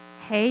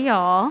Hey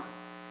y'all,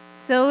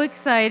 so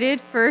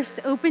excited. First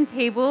open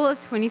table of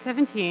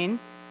 2017.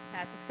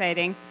 That's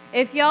exciting.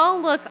 If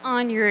y'all look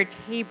on your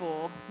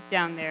table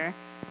down there,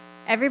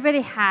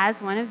 everybody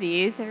has one of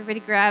these.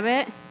 Everybody grab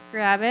it.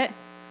 I'm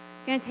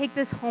gonna take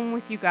this home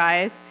with you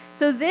guys.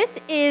 So this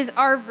is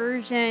our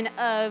version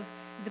of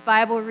the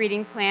Bible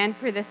reading plan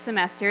for this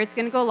semester. It's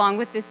gonna go along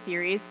with this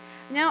series.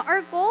 Now,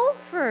 our goal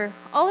for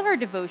all of our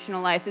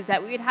devotional lives is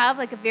that we would have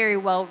like a very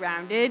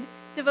well-rounded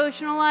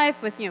devotional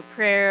life with,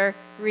 prayer,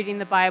 reading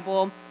the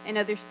Bible, and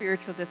other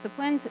spiritual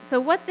disciplines. So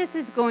what this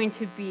is going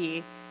to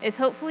be is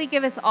hopefully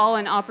give us all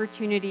an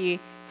opportunity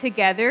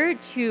together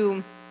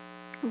to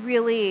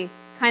really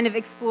kind of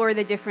explore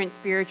the different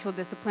spiritual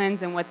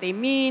disciplines and what they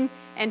mean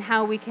and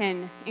how we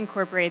can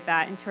incorporate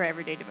that into our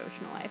everyday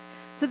devotional life.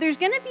 So there's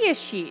going to be a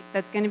sheet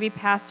that's going to be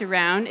passed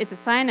around. It's a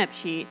sign-up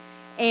sheet,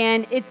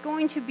 and it's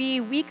going to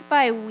be week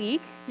by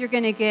week. You're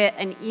going to get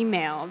an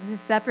email. This is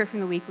separate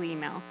from the weekly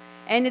email.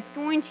 And it's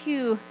going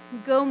to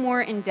go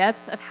more in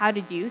depth of how to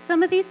do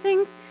some of these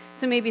things.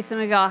 So maybe some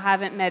of y'all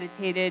haven't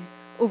meditated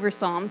over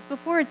Psalms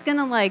before. It's going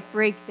to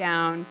break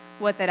down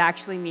what that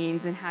actually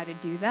means and how to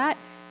do that.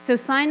 So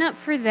sign up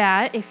for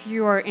that if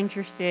you are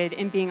interested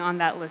in being on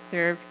that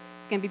listserv.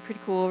 It's going to be pretty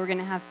cool. We're going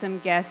to have some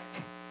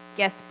guest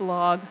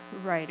blog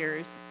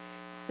writers.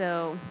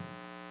 So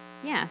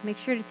yeah, make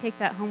sure to take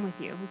that home with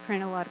you. We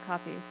print a lot of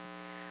copies.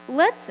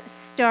 Let's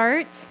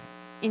start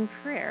in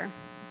prayer.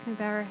 Can we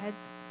bow our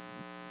heads?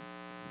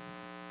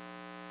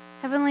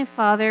 Heavenly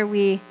Father,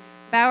 we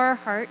bow our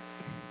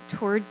hearts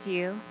towards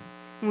you,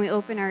 and we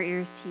open our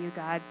ears to you,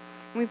 God.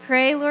 And we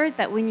pray, Lord,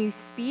 that when you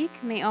speak,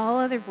 may all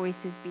other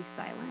voices be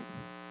silent.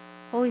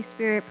 Holy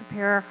Spirit,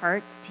 prepare our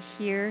hearts to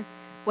hear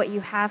what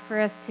you have for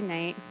us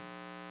tonight.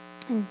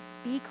 And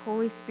speak,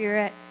 Holy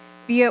Spirit,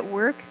 be at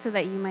work so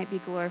that you might be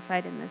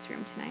glorified in this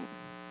room tonight.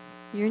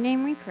 In your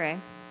name we pray.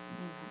 Amen.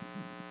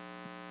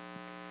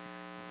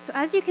 So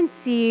as you can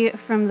see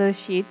from those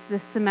sheets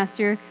this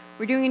semester,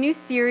 we're doing a new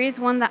series,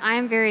 one that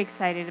I'm very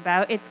excited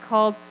about. It's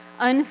called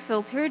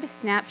Unfiltered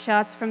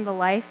Snapshots from the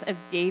Life of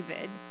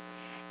David.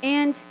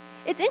 And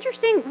it's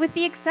interesting, with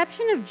the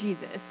exception of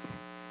Jesus,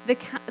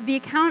 the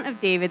account of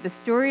David, the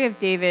story of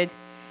David,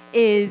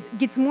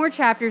 gets more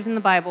chapters in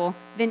the Bible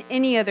than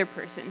any other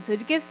person. So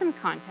to give some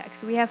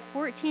context, we have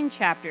 14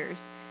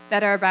 chapters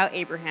that are about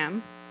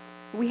Abraham.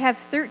 We have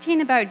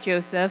 13 about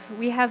Joseph.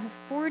 We have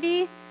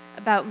 40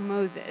 about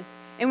Moses.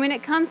 And when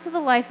it comes to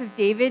the life of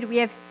David, we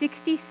have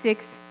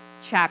 66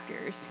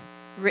 chapters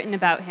written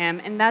about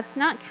him, and that's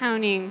not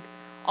counting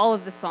all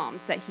of the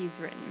Psalms that he's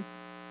written.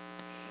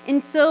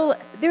 And so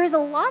there's a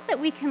lot that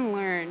we can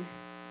learn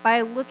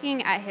by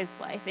looking at his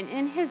life. And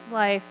in his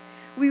life,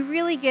 we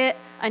really get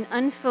an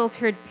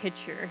unfiltered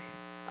picture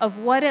of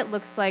what it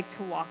looks like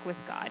to walk with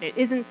God. It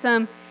isn't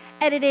some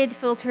edited,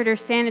 filtered, or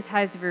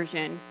sanitized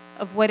version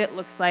of what it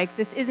looks like.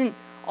 This isn't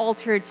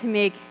altered to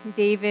make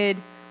David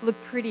look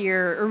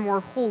prettier or more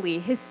holy.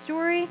 His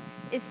story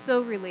is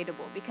so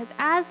relatable because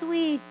as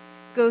we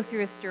go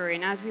through a story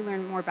and as we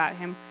learn more about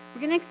him,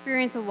 we're going to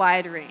experience a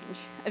wide range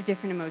of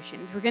different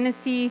emotions. We're going to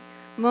see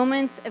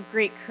moments of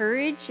great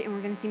courage, and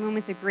we're going to see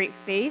moments of great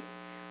faith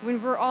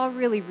when we're all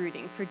really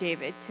rooting for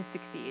David to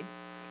succeed.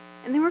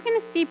 And then we're going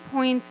to see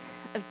points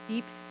of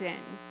deep sin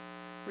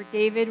where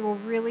David will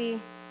really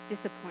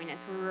disappoint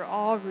us, where we're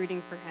all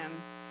rooting for him,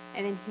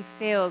 and then he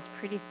fails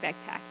pretty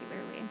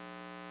spectacularly.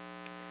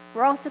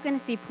 We're also going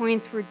to see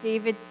points where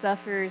David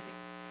suffers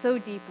so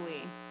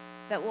deeply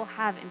that we'll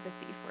have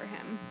empathy for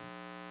him.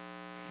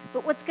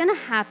 But what's going to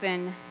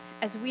happen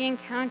as we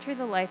encounter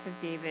the life of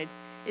David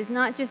is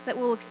not just that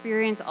we'll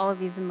experience all of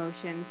these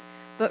emotions,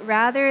 but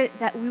rather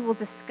that we will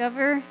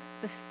discover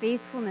the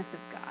faithfulness of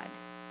God.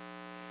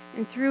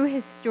 And through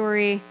his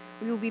story,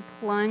 we will be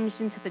plunged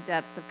into the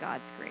depths of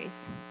God's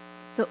grace.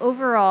 So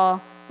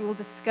overall, we will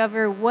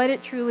discover what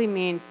it truly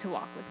means to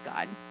walk with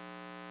God.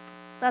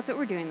 So that's what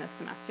we're doing this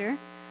semester.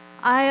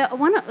 I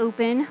want to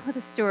open with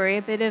a story,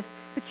 a bit of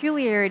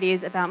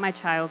peculiarities about my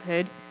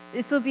childhood.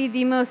 This will be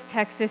the most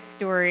Texas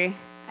story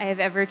I have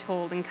ever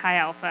told in Chi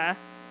Alpha,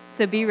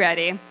 so be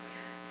ready.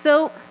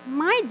 So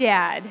my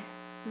dad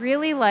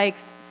really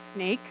likes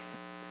snakes,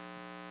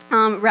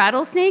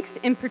 rattlesnakes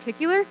in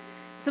particular.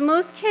 So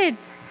most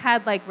kids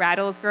had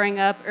rattles growing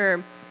up,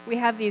 or we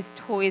have these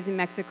toys in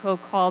Mexico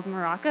called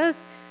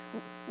maracas.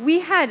 We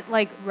had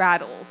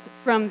rattles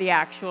from the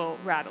actual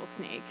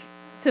rattlesnake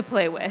to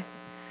play with.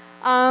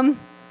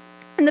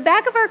 In the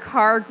back of our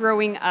car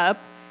growing up,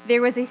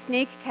 there was a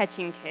snake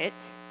catching kit.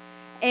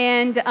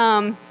 And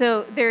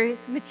so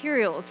there's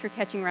materials for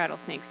catching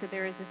rattlesnakes. So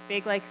there was this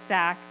big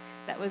sack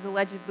that was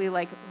allegedly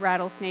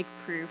rattlesnake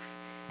proof.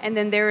 And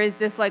then there is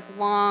this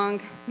long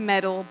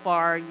metal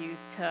bar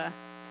used to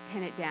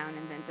pin it down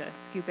and then to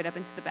scoop it up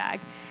into the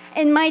bag.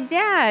 And my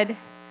dad,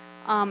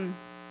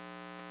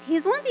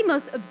 he's one of the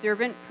most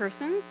observant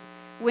persons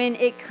when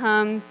it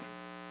comes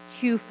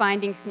to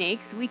finding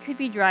snakes. We could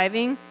be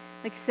driving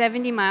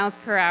 70 miles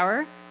per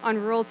hour on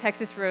rural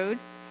Texas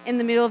roads in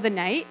the middle of the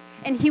night,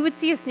 and he would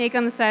see a snake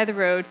on the side of the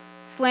road,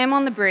 slam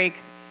on the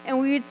brakes, and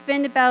we would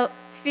spend about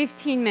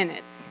 15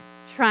 minutes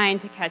trying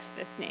to catch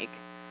this snake.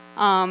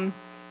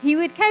 He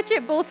would catch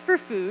it both for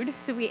food,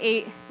 so we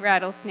ate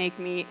rattlesnake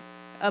meat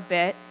a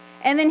bit,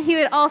 and then he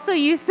would also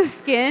use the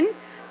skin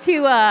to,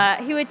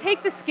 he would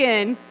take the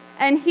skin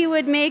and he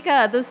would make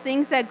those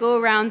things that go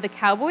around the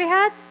cowboy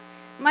hats.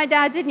 My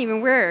dad didn't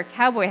even wear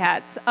cowboy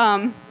hats.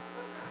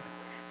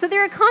 So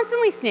there are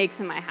constantly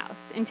snakes in my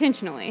house,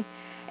 intentionally.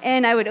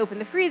 And I would open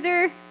the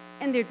freezer,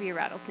 and there'd be a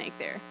rattlesnake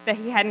there that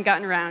he hadn't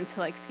gotten around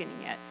to like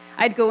skinning yet.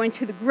 I'd go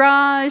into the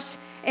garage,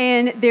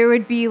 and there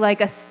would be like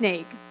a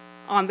snake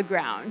on the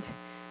ground.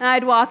 And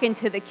I'd walk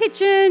into the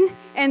kitchen,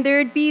 and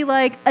there'd be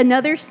like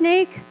another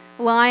snake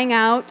lying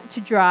out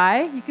to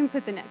dry. You can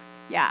put the next,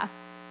 yeah.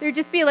 There'd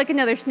just be like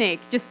another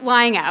snake just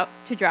lying out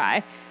to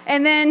dry.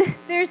 And then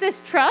there's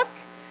this truck.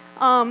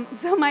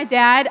 So my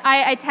dad,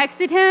 I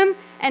texted him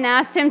and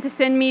asked him to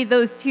send me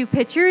those 2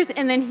 pictures,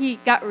 and then he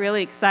got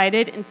really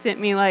excited and sent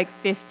me like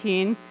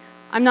 15.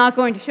 I'm not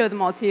going to show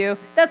them all to you.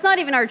 That's not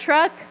even our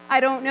truck. I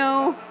don't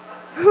know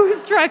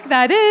whose truck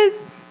that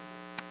is.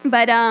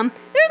 But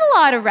there's a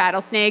lot of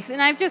rattlesnakes,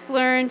 and I've just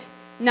learned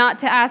not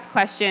to ask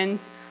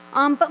questions.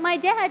 But my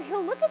dad,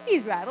 he'll look at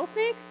these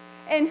rattlesnakes,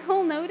 and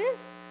he'll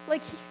notice,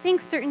 like, he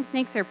thinks certain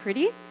snakes are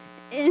pretty,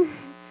 and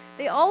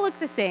they all look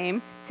the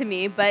same to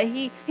me, but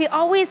he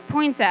always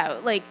points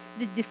out, like,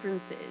 the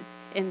differences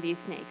in these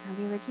snakes. I'll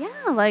be like,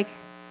 yeah, like,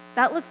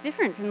 that looks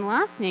different from the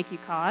last snake you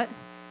caught.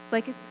 It's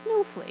like a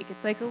snowflake.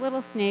 It's like a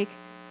little snake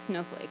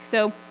snowflake.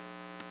 So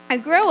I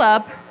grow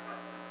up.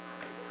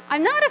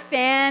 I'm not a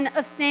fan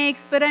of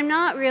snakes, but I'm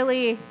not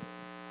really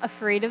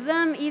afraid of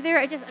them either.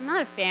 I'm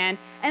not a fan.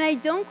 And I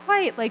don't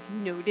quite, like,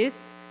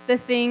 notice the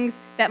things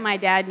that my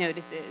dad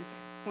notices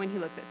when he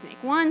looks at snake.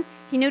 One,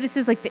 he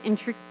notices, like, the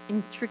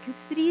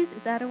intricacies,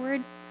 is that a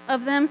word,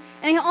 of them.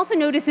 And he also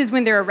notices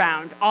when they're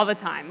around all the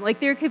time. Like,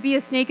 there could be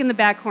a snake in the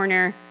back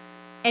corner,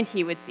 and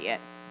he would see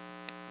it.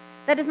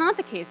 That is not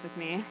the case with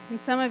me.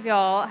 And some of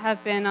y'all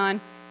have been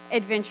on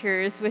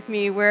adventures with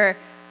me where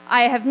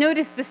I have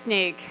noticed the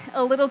snake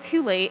a little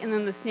too late, and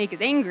then the snake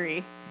is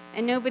angry,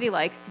 and nobody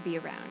likes to be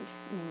around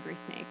an angry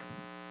snake.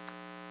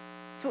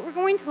 So what we're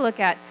going to look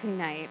at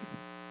tonight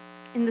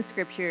in the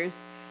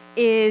scriptures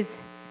is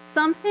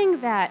something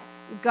that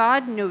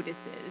God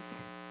notices,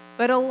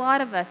 but a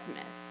lot of us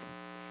miss.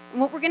 And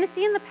what we're going to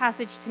see in the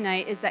passage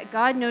tonight is that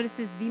God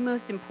notices the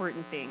most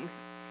important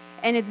things,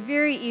 and it's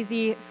very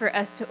easy for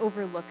us to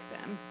overlook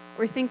them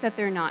or think that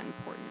they're not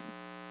important.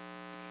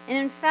 And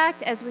in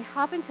fact, as we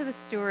hop into the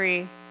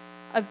story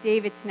of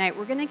David tonight,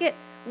 we're going to get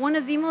one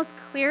of the most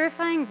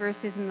clarifying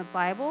verses in the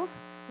Bible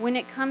when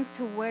it comes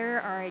to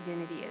where our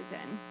identity is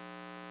in.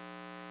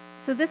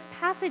 So this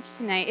passage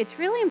tonight, it's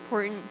really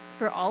important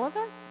for all of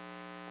us,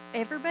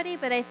 everybody,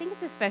 but I think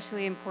it's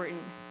especially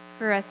important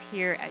for us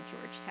here at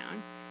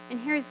Georgetown. And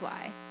here's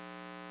why.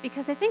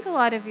 Because I think a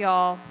lot of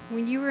y'all,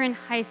 when you were in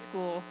high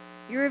school,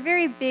 you were a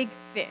very big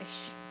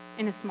fish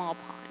in a small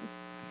pond.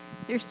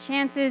 There's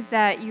chances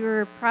that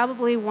you're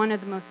probably one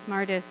of the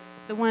smartest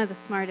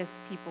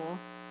people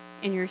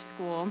in your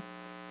school.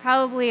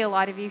 Probably a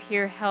lot of you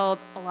here held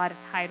a lot of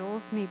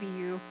titles. Maybe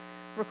you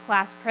were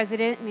class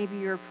president, maybe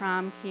you were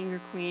prom king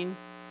or queen.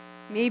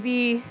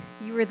 Maybe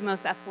you were the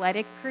most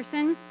athletic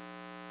person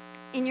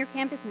in your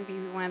campus, maybe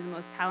you were one of the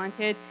most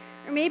talented,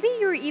 or maybe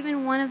you were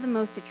even one of the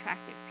most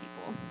attractive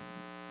people.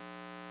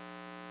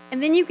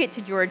 And then you get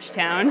to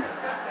Georgetown.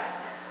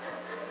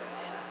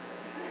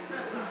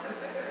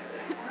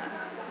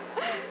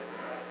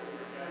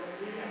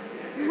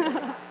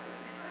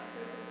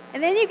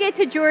 And then you get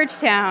to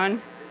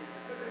Georgetown,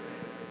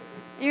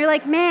 and you're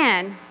like,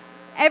 man,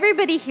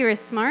 everybody here is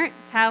smart,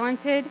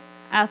 talented,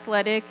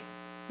 athletic,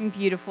 and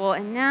beautiful,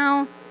 and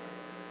now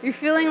you're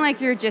feeling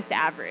like you're just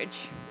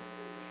average.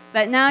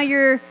 That now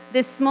you're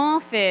this small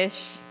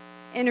fish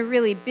in a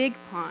really big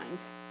pond,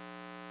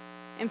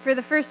 and for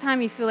the first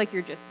time you feel like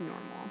you're just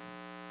normal.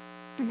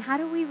 And how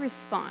do we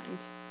respond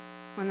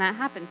when that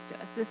happens to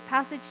us? This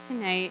passage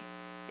tonight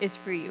is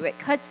for you. It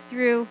cuts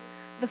through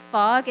the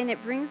fog, and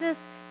it brings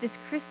us this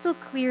crystal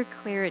clear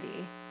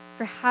clarity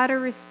for how to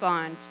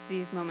respond to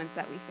these moments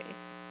that we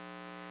face.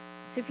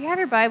 So if you have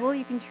your Bible,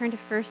 you can turn to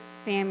 1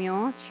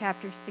 Samuel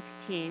chapter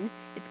 16.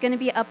 It's going to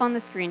be up on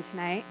the screen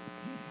tonight.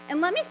 And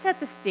let me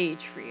set the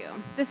stage for you.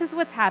 This is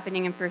what's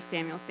happening in 1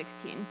 Samuel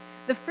 16.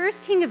 The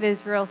first king of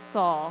Israel,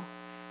 Saul,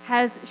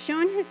 has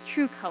shown his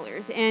true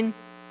colors, and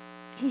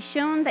he's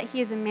shown that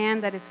he is a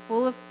man that is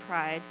full of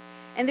pride.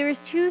 And there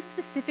is 2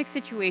 specific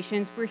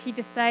situations where he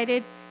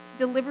decided to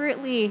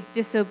deliberately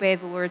disobey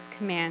the Lord's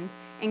command,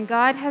 and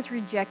God has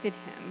rejected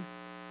him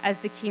as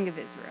the king of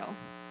Israel.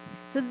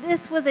 So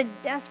this was a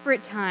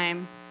desperate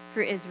time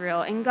for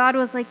Israel, and God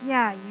was like,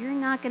 yeah, you're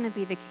not going to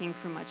be the king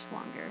for much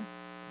longer.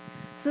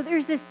 So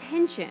there's this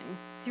tension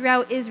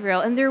throughout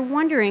Israel, and they're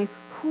wondering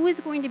who is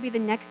going to be the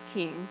next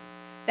king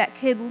that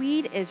could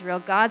lead Israel,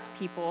 God's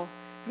people,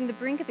 from the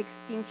brink of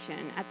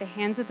extinction at the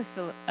hands of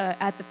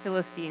the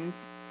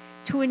Philistines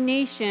to a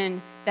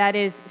nation that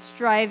is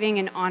striving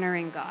and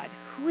honoring God.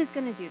 Who is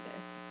going to do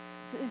this?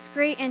 So this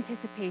great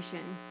anticipation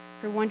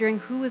for wondering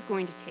who is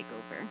going to take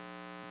over.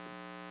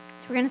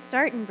 So We're going to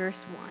start in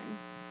verse 1.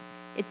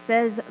 It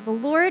says, "The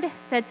Lord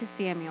said to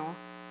Samuel,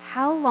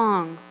 'How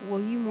long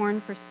will you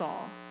mourn for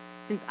Saul,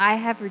 since I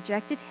have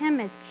rejected him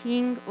as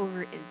king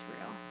over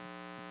Israel?'"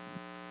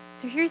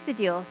 So here's the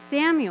deal.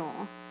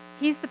 Samuel,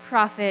 he's the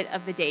prophet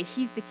of the day.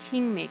 He's the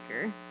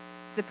kingmaker.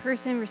 He's the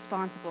person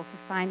responsible for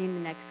finding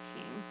the next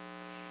king.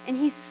 And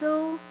he's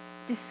so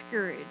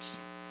discouraged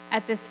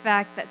at this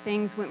fact that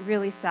things went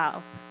really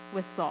south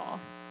with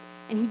Saul.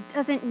 And he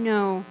doesn't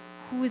know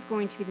who is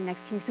going to be the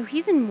next king. So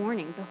he's in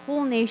mourning. The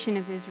whole nation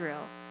of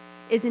Israel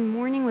is in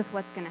mourning with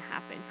what's going to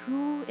happen.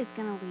 Who is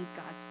going to lead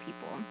God's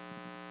people?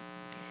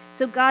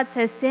 So God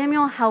says,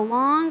 "Samuel, how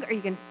long are you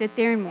going to sit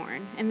there and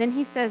mourn?" And then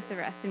he says the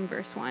rest in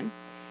verse 1.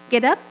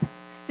 "Get up,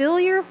 fill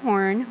your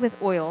horn with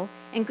oil,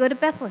 and go to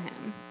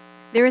Bethlehem.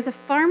 There is a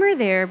farmer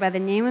there by the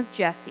name of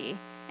Jesse,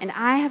 and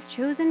I have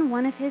chosen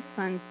one of his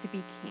sons to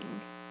be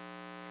king."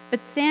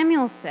 But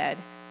Samuel said,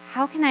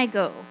 "How can I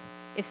go?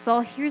 If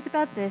Saul hears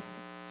about this,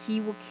 he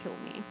will kill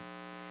me."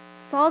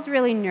 Saul's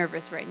really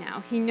nervous right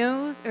now.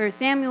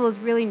 Samuel is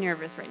really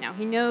nervous right now.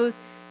 He knows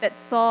that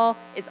Saul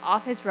is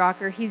off his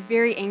rocker. He's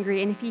very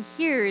angry. And if he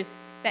hears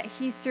that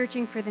he's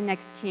searching for the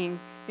next king,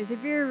 there's a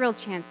very real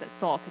chance that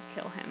Saul could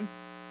kill him.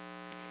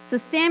 So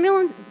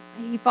Samuel,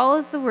 he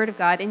follows the word of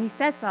God, and he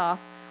sets off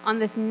on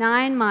this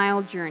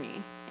 9-mile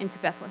journey into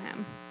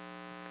Bethlehem.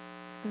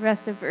 The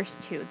rest of verse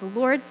 2. The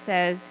Lord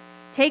says,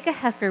 "Take a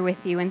heifer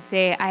with you and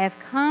say, 'I have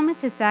come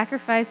to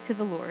sacrifice to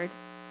the Lord.'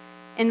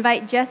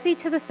 Invite Jesse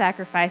to the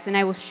sacrifice, and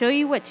I will show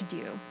you what to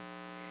do.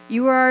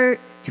 You are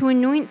to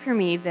anoint for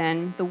me,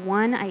 then, the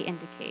one I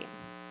indicate."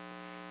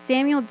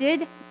 Samuel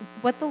did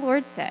what the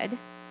Lord said,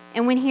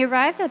 and when he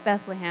arrived at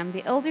Bethlehem,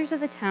 the elders of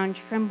the town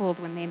trembled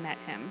when they met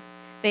him.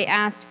 They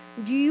asked,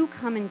 "Do you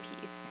come in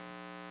peace?"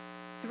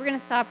 So we're going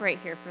to stop right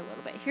here for a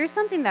little bit. Here's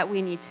something that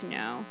we need to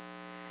know.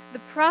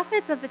 The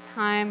prophets of the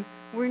time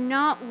were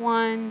not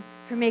one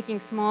for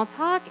making small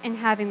talk and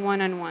having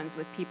one-on-ones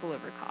with people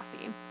over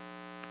coffee.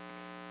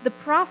 The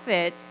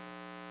prophet,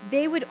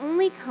 they would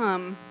only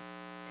come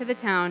to the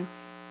town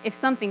if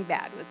something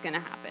bad was going to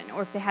happen,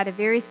 or if they had a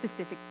very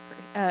specific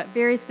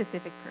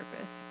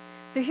purpose.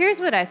 So here's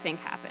what I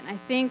think happened. I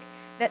think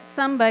that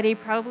somebody,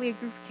 probably a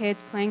group of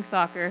kids playing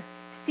soccer,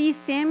 sees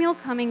Samuel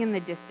coming in the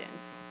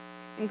distance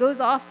and goes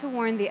off to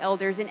warn the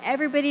elders, and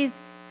everybody's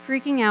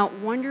freaking out,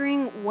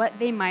 wondering what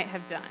they might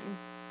have done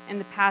in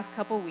the past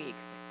couple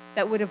weeks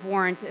that would have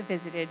warranted a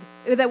visit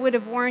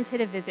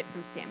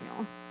from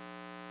Samuel.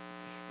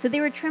 So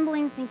they were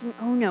trembling, thinking,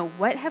 "Oh no,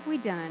 what have we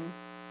done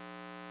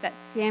that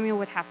Samuel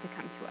would have to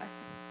come to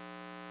us?"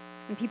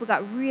 And people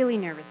got really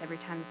nervous every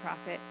time the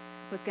prophet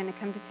was going to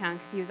come to town,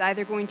 because he was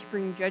either going to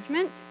bring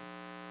judgment,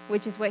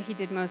 which is what he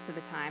did most of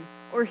the time,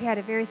 or he had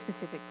a very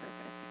specific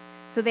purpose.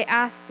 So they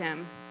asked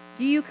him,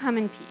 "Do you come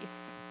in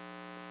peace?"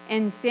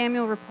 And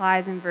Samuel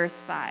replies in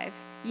verse 5,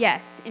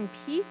 "Yes, in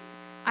peace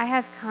I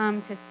have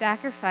come to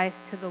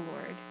sacrifice to the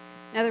Lord."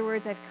 In other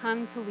words, I've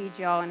come to lead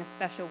y'all in a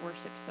special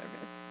worship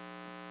service.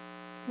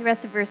 The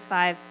rest of verse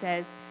 5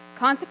 says,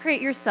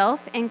 "Consecrate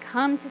yourself and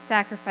come to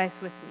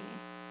sacrifice with me."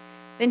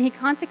 Then he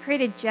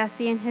consecrated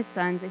Jesse and his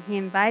sons, and he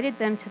invited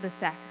them to the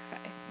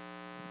sacrifice.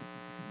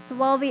 So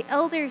while the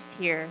elders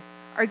here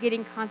are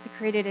getting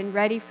consecrated and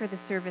ready for the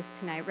service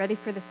tonight, ready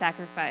for the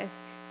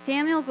sacrifice,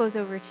 Samuel goes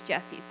over to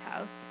Jesse's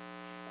house,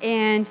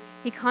 and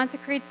he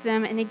consecrates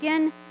them. And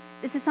again,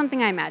 this is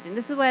something I imagine.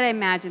 This is what I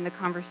imagine the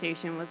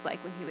conversation was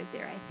like when he was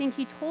there. I think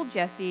he told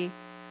Jesse,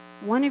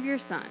 "One of your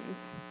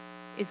sons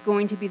is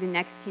going to be the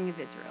next king of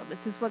Israel.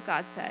 This is what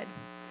God said.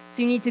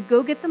 So you need to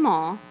go get them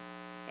all,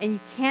 and you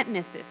can't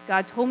miss this.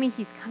 God told me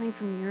he's coming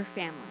from your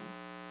family.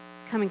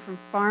 He's coming from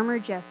Farmer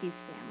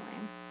Jesse's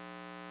family."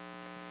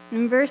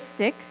 In verse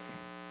 6,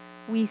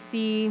 we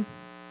see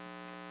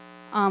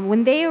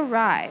when they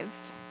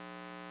arrived,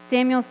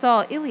 Samuel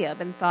saw Eliab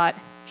and thought,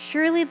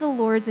 "Surely the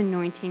Lord's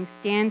anointing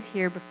stands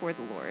here before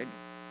the Lord."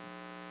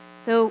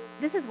 So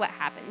this is what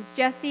happens.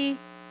 Jesse,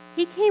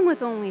 he came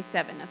with only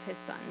 7 of his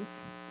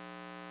sons.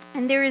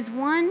 And there is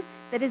one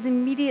that is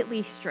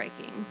immediately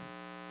striking.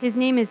 His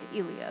name is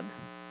Eliab.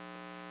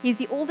 He's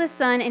the oldest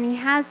son, and he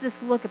has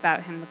this look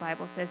about him, the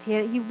Bible says.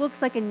 He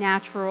looks like a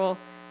natural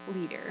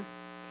leader.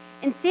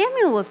 And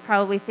Samuel was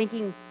probably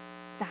thinking,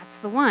 that's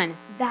the one.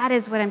 That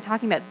is what I'm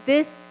talking about.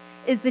 This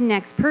is the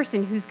next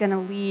person who's going to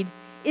lead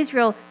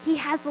Israel. He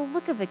has the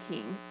look of a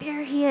king.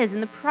 There he is.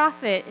 And it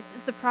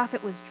says the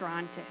prophet was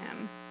drawn to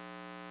him.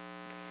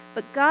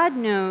 But God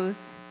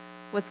knows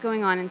what's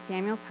going on in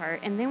Samuel's heart.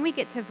 And then we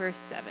get to verse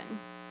 7.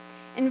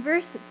 In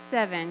verse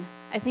 7,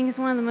 I think is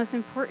one of the most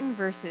important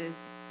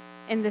verses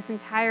in this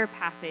entire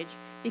passage,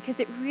 because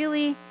it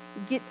really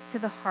gets to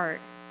the heart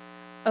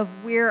of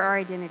where our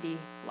identity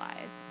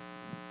lies.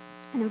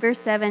 And in verse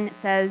 7, it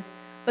says,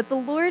 "But the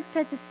Lord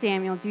said to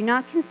Samuel, 'Do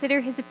not consider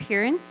his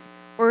appearance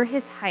or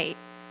his height,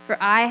 for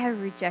I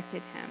have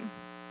rejected him.'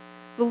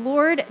 The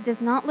Lord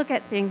does not look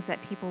at things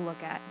that people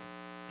look at.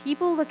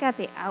 People look at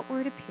the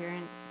outward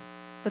appearance,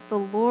 but the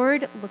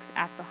Lord looks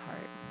at the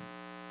heart."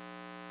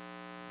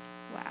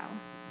 Wow.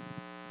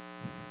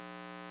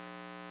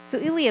 So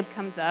Eliab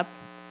comes up.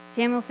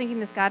 Samuel's thinking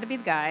this got to be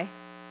the guy,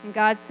 and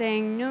God's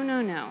saying, no,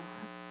 no, no.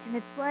 And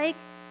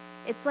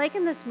it's like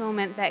in this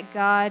moment that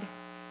God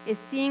is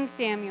seeing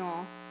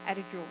Samuel at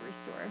a jewelry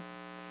store.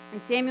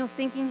 And Samuel's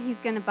thinking he's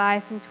going to buy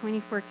some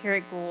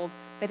 24-karat gold,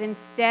 but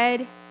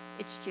instead,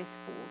 it's just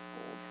fool's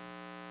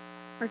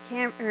gold.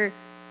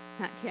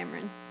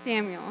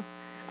 Samuel.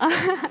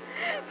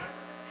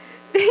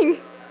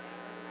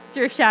 It's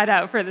your shout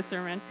out for the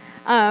sermon.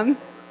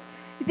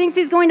 He thinks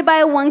he's going to buy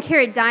a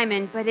 1-carat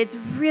diamond, but it's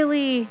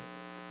really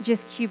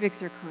just cubic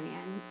zirconia.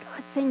 And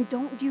God's saying,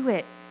 don't do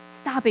it.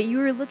 Stop it.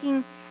 You are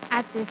looking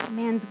at this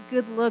man's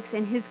good looks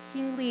and his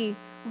kingly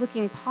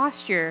looking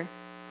posture.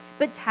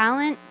 But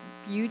talent,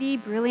 beauty,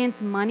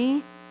 brilliance,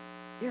 money,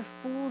 they're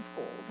fool's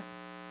gold.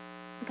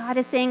 God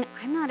is saying,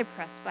 I'm not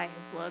impressed by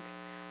his looks.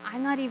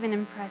 I'm not even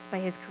impressed by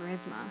his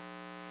charisma.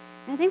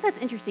 And I think that's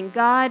interesting.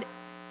 God,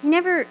 he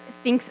never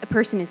thinks a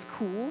person is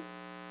cool.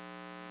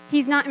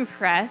 He's not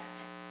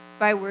impressed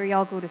by where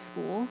y'all go to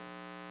school.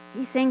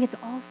 He's saying it's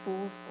all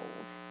fool's gold.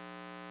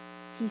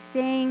 He's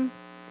saying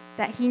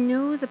that he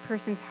knows a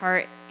person's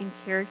heart and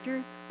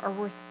character are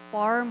worth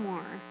far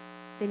more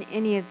than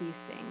any of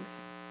these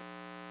things.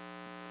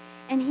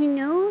 And he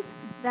knows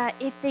that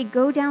if they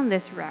go down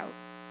this route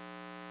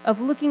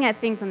of looking at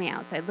things on the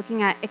outside,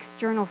 looking at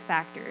external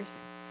factors,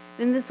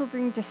 then this will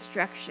bring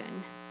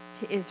destruction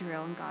to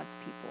Israel and God's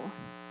people.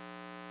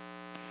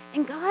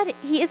 And God,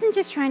 he isn't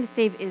just trying to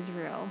save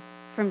Israel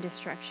from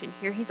destruction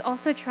here. He's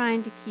also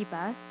trying to keep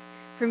us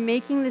from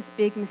making this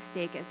big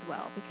mistake as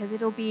well, because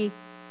it'll be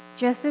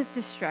just as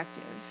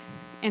destructive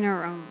in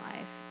our own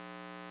life.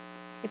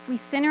 If we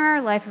center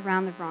our life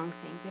around the wrong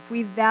things, if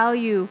we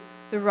value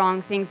the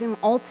wrong things and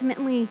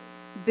ultimately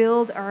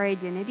build our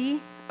identity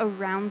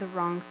around the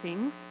wrong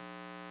things,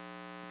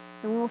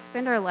 then we'll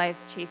spend our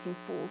lives chasing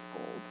fool's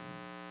gold.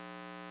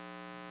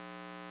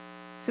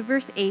 So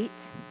verse 8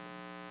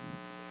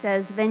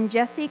 says, Then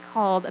Jesse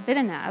called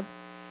Abinadab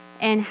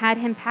and had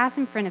him pass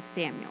in front of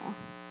Samuel.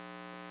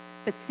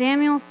 But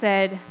Samuel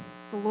said,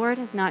 The Lord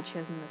has not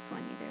chosen this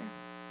one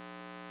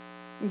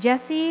either.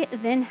 Jesse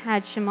then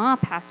had Shammah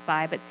pass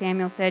by, but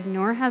Samuel said,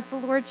 Nor has the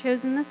Lord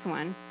chosen this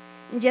one.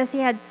 And Jesse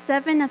had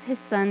 7 of his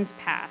sons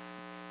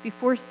pass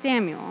before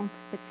Samuel,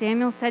 but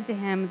Samuel said to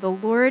him, The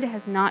Lord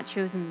has not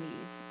chosen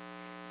these.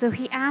 So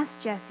he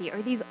asked Jesse,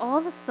 Are these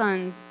all the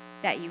sons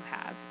that you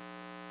have?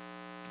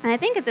 And I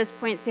think at this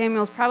point,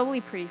 Samuel's probably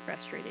pretty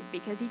frustrated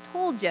because he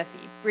told Jesse,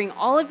 Bring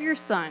all of your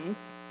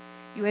sons.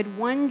 You had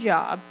one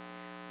job.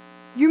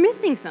 You're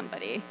missing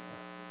somebody.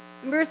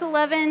 In verse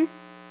 11,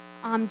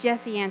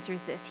 Jesse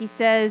answers this. He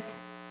says,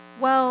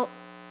 Well,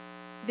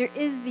 there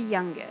is the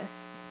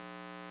youngest,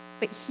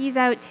 but he's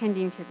out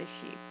tending to the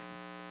sheep.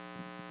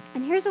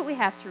 And here's what we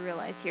have to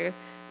realize here.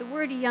 The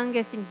word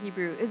youngest in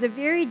Hebrew is a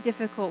very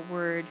difficult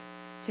word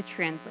to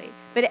translate,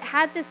 but it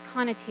had this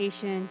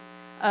connotation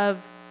of,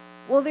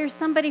 well, there's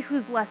somebody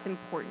who's less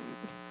important,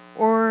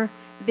 or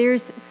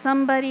there's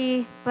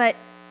somebody, but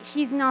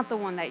he's not the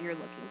one that you're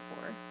looking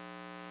for.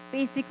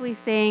 Basically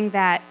saying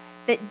that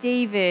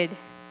David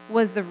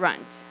was the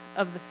runt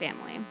of the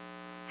family,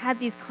 had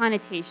these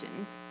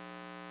connotations.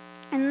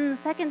 And then the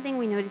second thing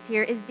we notice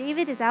here is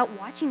David is out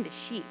watching the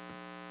sheep.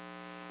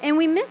 And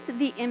we miss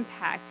the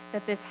impact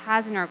that this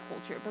has in our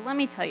culture. But let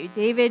me tell you,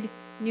 David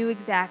knew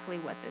exactly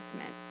what this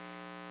meant.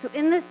 So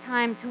in this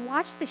time, to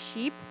watch the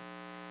sheep,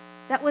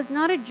 that was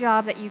not a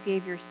job that you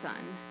gave your son.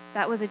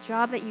 That was a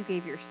job that you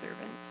gave your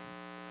servant.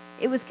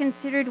 It was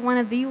considered one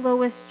of the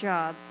lowest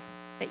jobs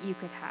that you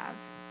could have.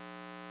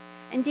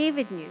 And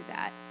David knew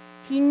that.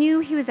 He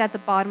knew he was at the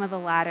bottom of the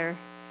ladder,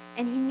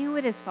 and he knew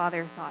what his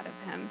father thought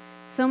of him,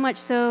 so much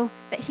so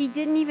that he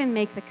didn't even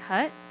make the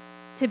cut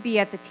to be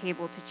at the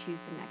table to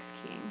choose the next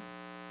king.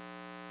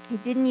 He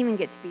didn't even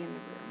get to be in the room.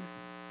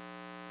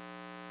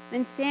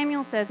 Then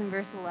Samuel says in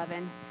verse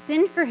 11,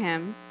 Send for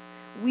him,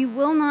 we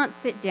will not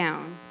sit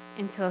down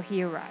until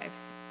he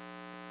arrives.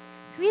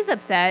 So he's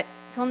upset,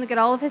 told him to get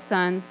all of his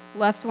sons,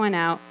 left one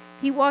out.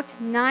 He walked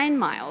 9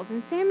 miles,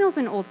 and Samuel's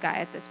an old guy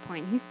at this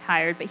point. He's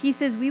tired, but he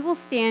says, We will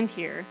stand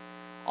here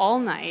all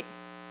night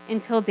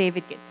until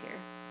David gets here.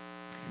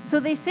 So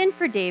they send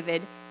for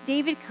David.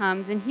 David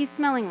comes, and he's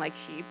smelling like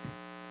sheep.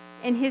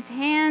 And his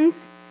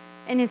hands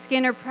and his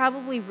skin are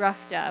probably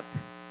roughed up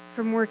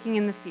from working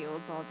in the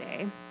fields all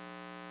day.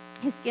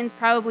 His skin's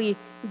probably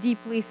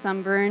deeply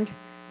sunburned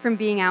from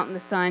being out in the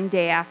sun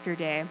day after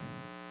day.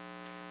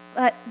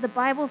 But the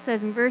Bible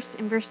says in verse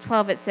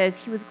 12, it says,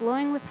 He was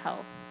glowing with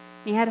health,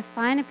 and he had a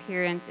fine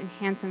appearance and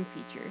handsome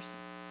features.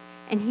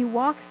 And he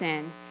walks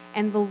in,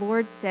 and the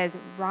Lord says,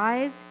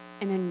 Rise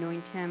and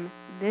anoint him.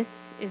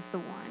 This is the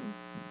one.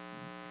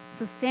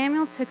 So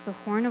Samuel took the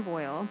horn of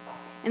oil,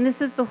 and this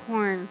was the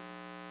horn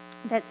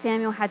that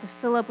Samuel had to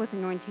fill up with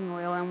anointing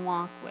oil and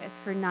walk with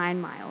for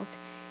 9 miles.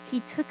 He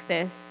took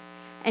this,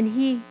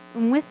 and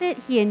with it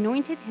he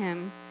anointed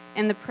him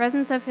in the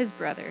presence of his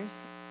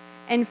brothers.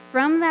 And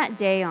from that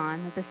day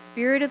on, the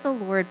Spirit of the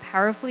Lord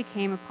powerfully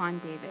came upon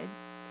David.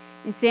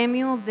 And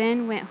Samuel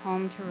then went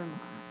home to Ramah.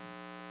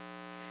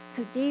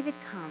 So David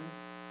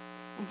comes,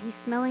 and he's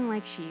smelling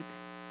like sheep.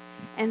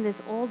 And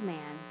this old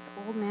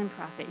man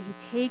prophet, he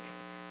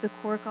takes the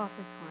cork off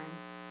his horn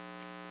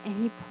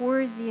and he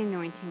pours the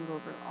anointing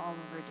all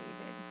over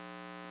David.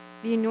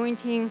 The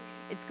anointing,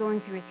 it's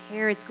going through his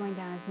hair, it's going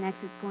down his neck,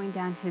 it's going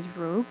down his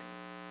robes.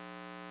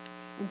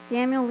 And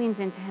Samuel leans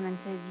into him and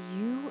says,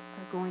 "You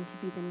are going to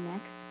be the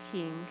next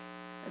king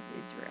of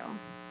Israel."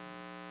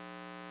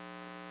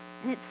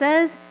 And it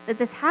says that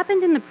this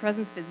happened in the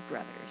presence of his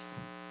brothers.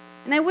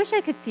 And I wish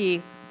I could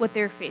see what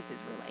their faces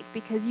were like,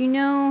 because you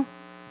know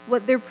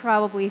what they're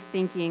probably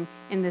thinking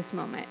in this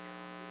moment.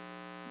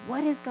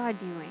 What is God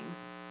doing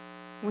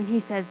when he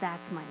says,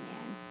 "That's my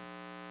man"?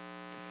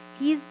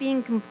 He's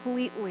being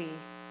completely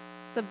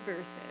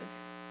subversive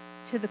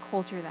to the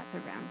culture that's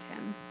around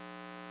him.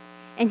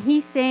 And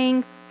he's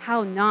saying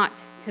how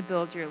not to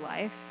build your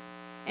life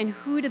and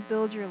who to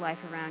build your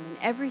life around. And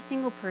every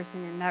single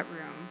person in that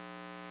room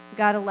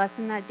got a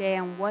lesson that day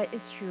on what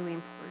is truly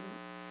important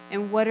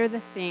and what are the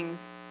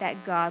things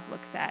that God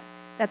looks at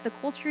that the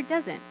culture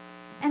doesn't.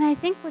 And I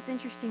think what's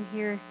interesting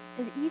here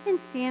is even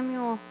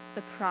Samuel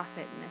the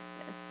prophet missed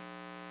this.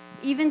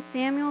 Even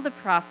Samuel the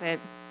prophet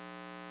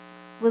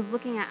was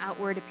looking at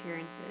outward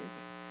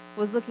appearances,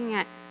 was looking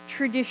at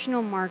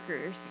traditional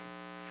markers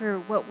for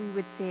what we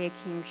would say a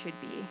king should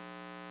be.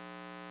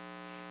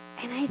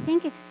 And I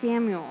think if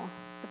Samuel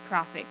the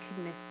prophet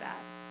could miss that,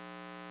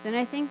 then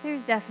I think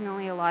there's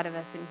definitely a lot of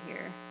us in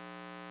here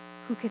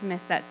who could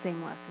miss that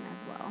same lesson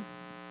as well.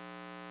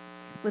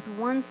 With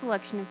one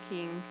selection of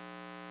king,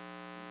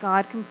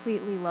 God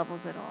completely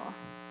levels it all.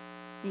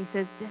 And he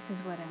says, "This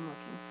is what I'm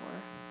looking for."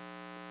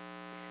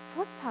 So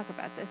let's talk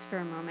about this for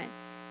a moment.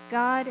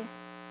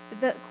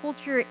 The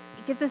culture, it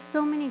gives us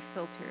so many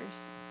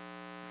filters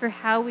for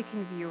how we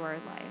can view our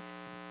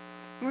lives.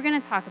 And we're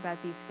going to talk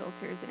about these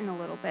filters in a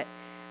little bit,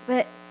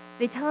 but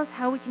they tell us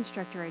how we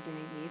construct our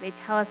identity. They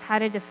tell us how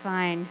to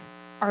define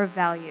our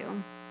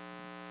value.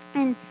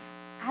 And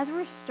as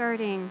we're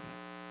starting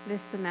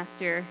this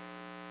semester,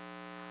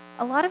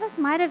 a lot of us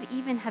might have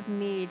even have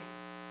made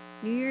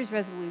New Year's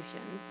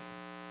resolutions,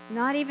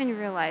 not even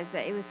realize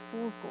that it was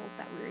fool's gold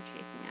that we were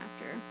chasing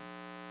after.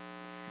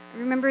 I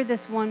remember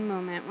this one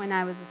moment when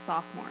I was a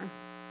sophomore,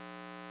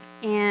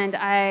 and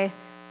I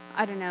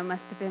don't know,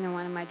 must have been in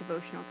one of my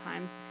devotional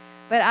times,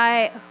 but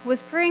I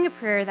was praying a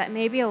prayer that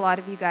maybe a lot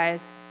of you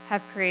guys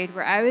have prayed,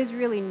 where I was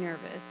really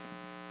nervous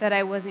that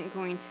I wasn't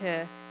going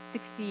to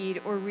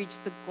succeed or reach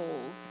the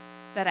goals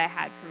that I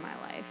had for my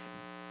life.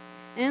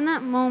 And in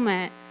that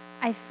moment,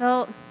 I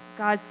felt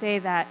God say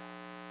that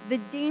the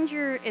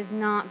danger is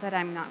not that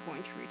I'm not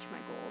going to reach my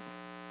goals.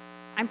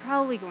 I'm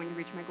probably going to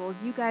reach my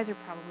goals. You guys are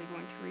probably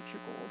going to reach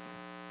your goals.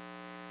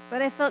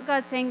 But I felt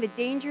God saying the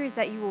danger is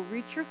that you will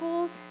reach your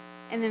goals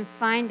and then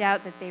find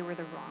out that they were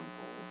the wrong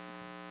goals.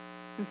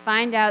 And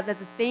find out that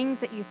the things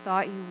that you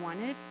thought you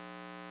wanted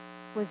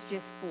was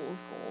just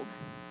fool's gold.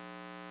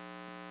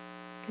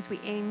 Because I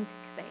aimed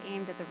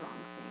at the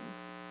wrong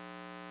things.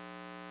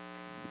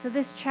 So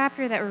this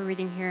chapter that we're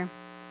reading here,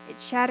 it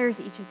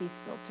shatters each of these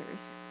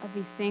filters, of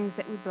these things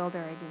that we build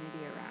our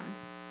identity around.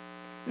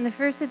 And the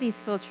first of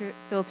these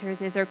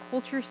filters is our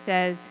culture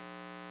says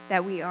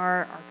that we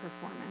are our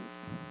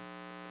performance.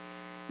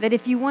 That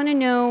if you want to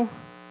know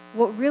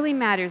what really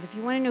matters, if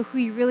you want to know who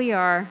you really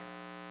are,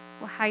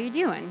 well, how are you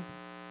doing?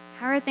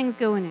 How are things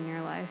going in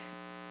your life?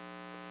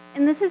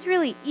 And this is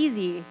really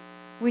easy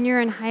when you're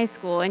in high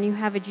school and you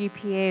have a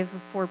GPA of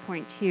a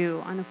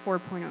 4.2 on a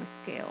 4.0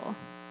 scale.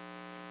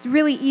 It's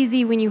really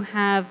easy when you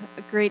have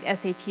a great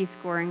SAT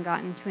score and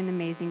gotten to an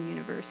amazing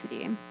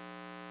university.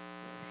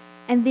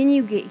 And then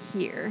you get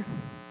here.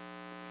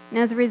 And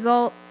as a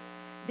result,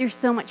 there's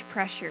so much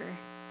pressure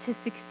to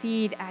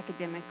succeed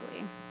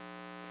academically.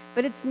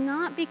 But it's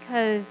not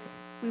because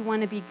we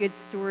want to be good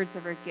stewards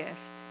of our gift.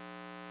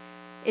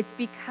 It's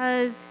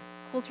because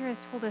culture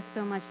has told us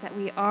so much that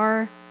we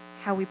are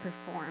how we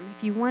perform.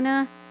 If you want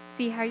to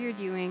see how you're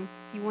doing,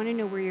 if you want to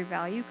know where your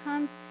value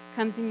comes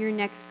in your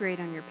next grade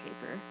on your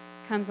paper,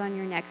 comes on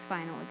your next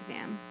final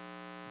exam.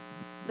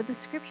 But the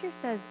scripture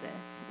says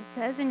this. It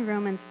says in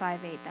Romans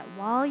 5:8 that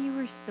while you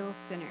were still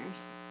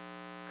sinners,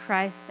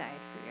 Christ died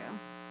for you.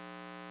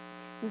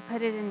 To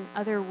put it in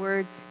other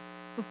words,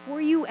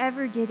 before you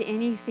ever did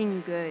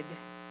anything good,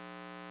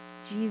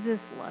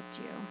 Jesus loved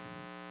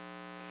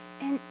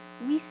you. And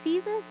we see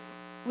this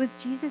with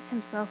Jesus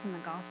himself in the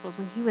Gospels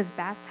when he was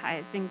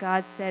baptized and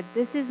God said,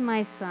 "This is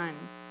my son,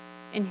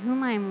 in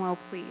whom I am well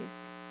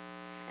pleased."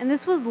 And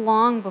this was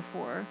long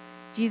before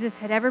Jesus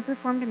had ever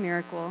performed a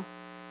miracle.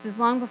 This is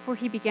long before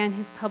he began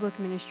his public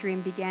ministry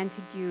and began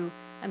to do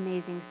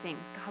amazing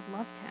things. God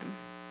loved him.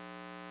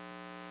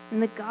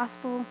 In the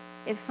gospel,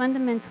 it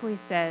fundamentally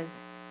says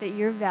that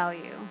your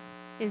value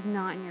is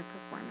not in your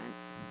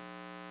performance.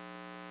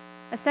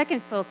 A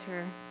second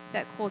filter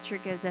that culture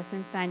gives us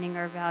in finding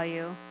our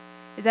value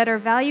is that our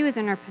value is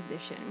in our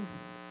position.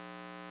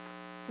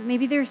 So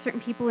maybe there are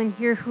certain people in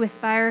here who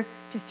aspire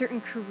to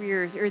certain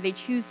careers or they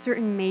choose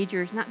certain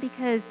majors, not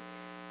because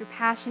you're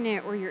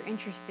passionate or you're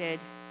interested,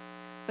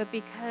 but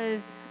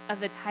because of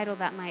the title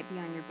that might be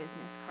on your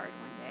business card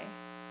one day.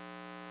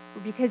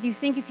 or because you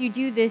think if you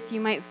do this, you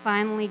might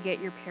finally get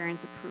your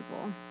parents'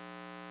 approval.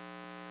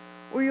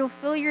 Or you'll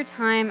fill your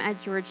time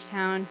at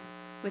Georgetown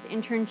with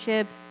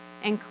internships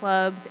and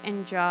clubs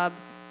and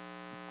jobs,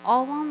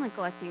 all while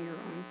neglecting your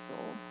own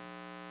soul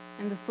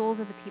and the souls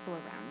of the people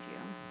around you.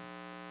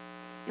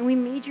 And we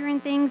major in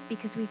things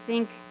because we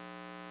think,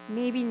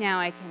 maybe now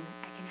I can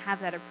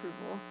have that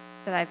approval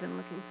that I've been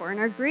looking for. And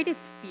our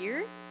greatest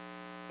fear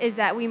is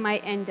that we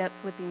might end up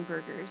flipping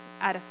burgers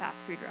at a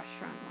fast food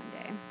restaurant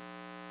one day.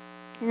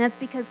 And that's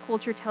because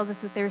culture tells us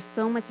that there's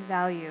so much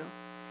value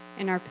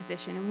in our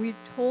position. And we're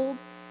told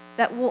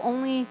that we'll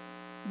only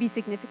be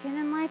significant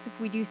in life if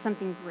we do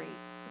something great,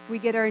 if we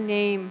get our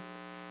name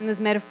in those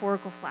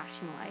metaphorical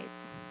flashing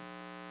lights.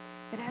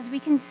 But as we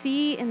can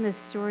see in this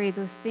story,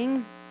 those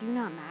things do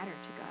not matter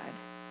to God.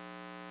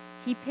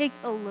 He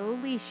picked a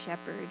lowly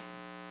shepherd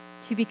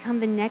to become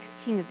the next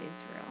king of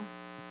Israel.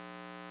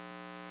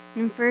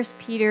 In 1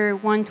 Peter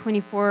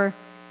 1:24,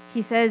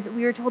 he says,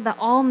 we are told that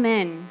all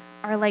men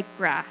are like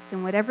grass,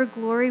 and whatever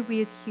glory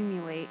we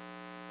accumulate,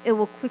 it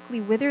will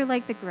quickly wither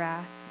like the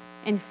grass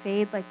and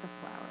fade like the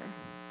flower.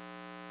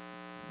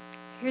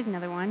 So here's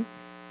another one.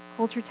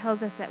 Culture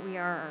tells us that we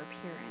are our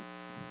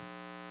appearance.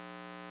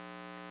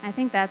 I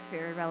think that's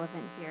very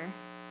relevant here.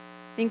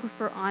 I think if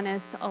we're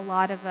honest, a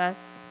lot of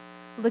us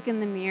look in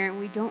the mirror and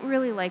we don't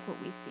really like what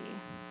we see.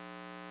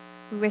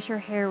 We wish our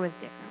hair was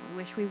different. We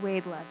wish we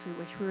weighed less. We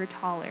wish we were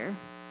taller.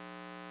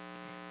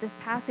 This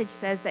passage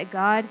says that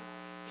God,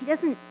 he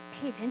doesn't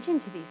pay attention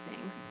to these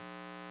things.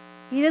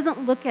 He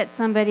doesn't look at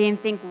somebody and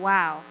think,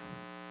 wow,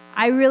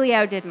 I really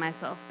outdid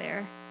myself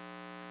there.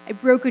 I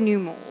broke a new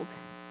mold.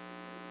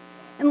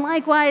 And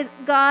likewise,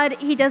 God,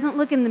 he doesn't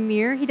look in the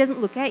mirror. He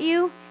doesn't look at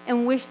you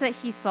and wish that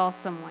he saw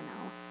someone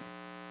else.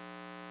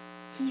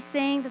 He's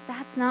saying that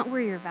that's not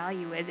where your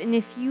value is. And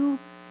if you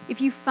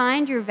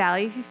find your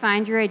value, if you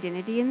find your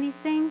identity in these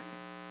things,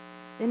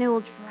 then it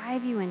will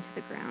drive you into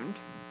the ground.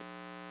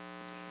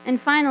 And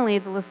finally,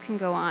 the list can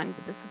go on,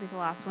 but this will be the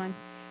last one.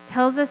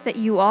 Tells us that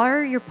you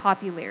are your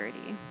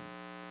popularity.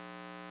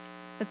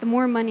 That the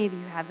more money that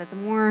you have, that the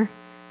more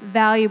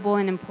valuable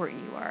and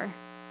important you are.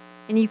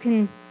 And you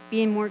can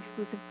be in more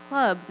exclusive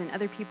clubs, and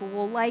other people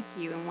will like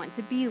you and want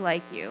to be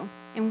like you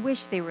and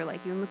wish they were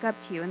like you and look up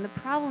to you. And the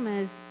problem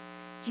is,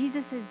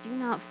 Jesus says, do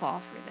not fall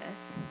for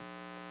this.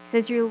 He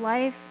says your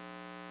life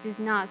does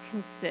not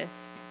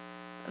consist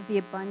of the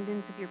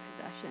abundance of your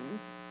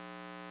possessions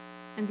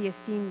and the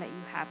esteem that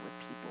you have with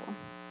people.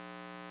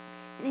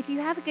 And if you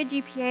have a good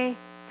GPA,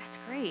 that's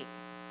great,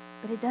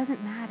 but it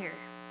doesn't matter.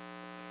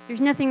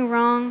 There's nothing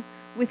wrong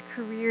with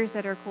careers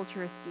that our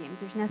culture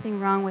esteems. There's nothing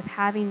wrong with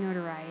having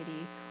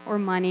notoriety or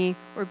money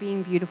or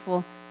being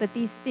beautiful, but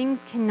these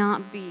things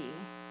cannot be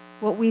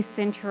what we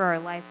center our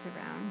lives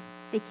around.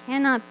 They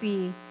cannot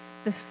be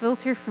the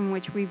filter from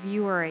which we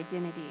view our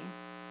identity,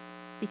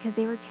 because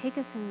they would take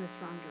us in this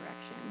wrong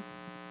direction.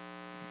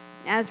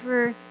 As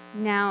we're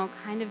now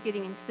kind of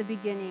getting into the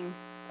beginning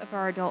of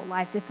our adult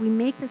lives, if we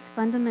make this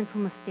fundamental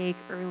mistake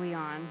early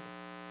on,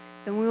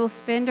 then we will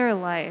spend our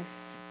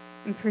lives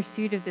in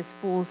pursuit of this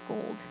fool's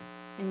gold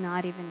and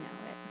not even know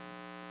it.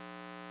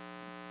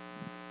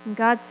 And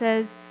God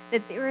says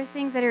that there are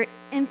things that are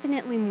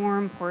infinitely more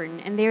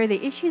important, and they are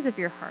the issues of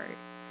your heart.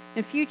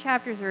 A few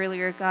chapters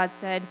earlier, God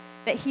said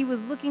that he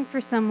was looking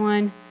for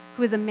someone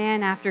who was a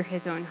man after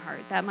his own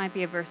heart. That might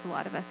be a verse a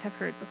lot of us have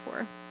heard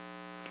before.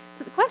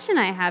 So the question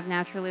I have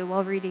naturally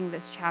while reading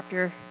this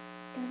chapter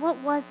is, what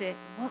was it?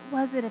 What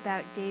was it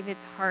about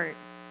David's heart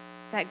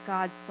that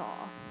God saw?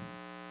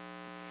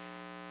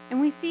 And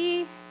we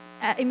see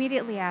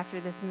immediately after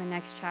this in the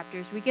next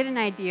chapters, we get an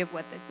idea of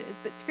what this is.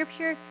 But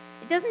Scripture,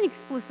 it doesn't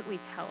explicitly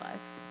tell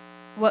us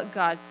what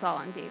God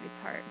saw in David's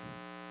heart.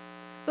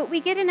 But we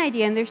get an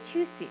idea, and there's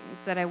two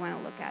scenes that I want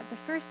to look at. The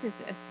first is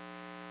this.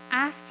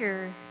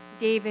 After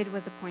David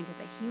was appointed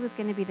that he was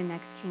going to be the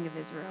next king of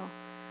Israel,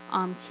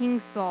 King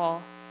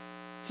Saul,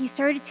 he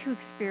started to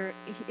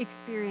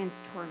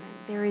experience torment.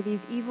 There were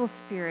these evil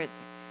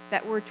spirits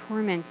that were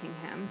tormenting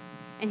him,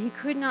 and he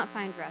could not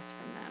find rest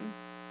from them.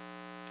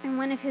 And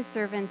one of his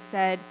servants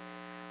said,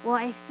 well,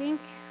 I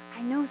think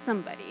I know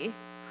somebody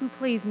who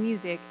plays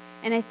music,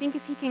 and I think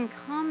if he can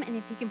come and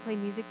if he can play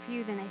music for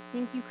you, then I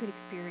think you could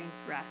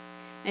experience rest.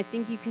 And I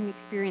think you can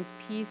experience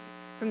peace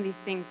from these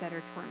things that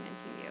are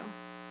tormenting you.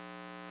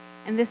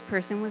 And this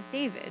person was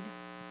David.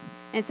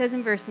 And it says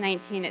in verse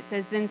 19, it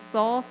says, then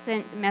Saul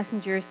sent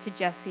messengers to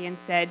Jesse and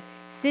said,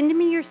 send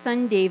me your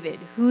son David,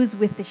 who's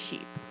with the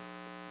sheep.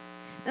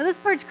 Now this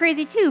part's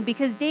crazy too,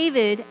 because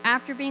David,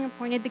 after being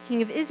appointed the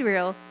king of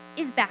Israel,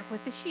 is back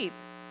with the sheep.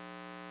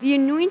 The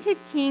anointed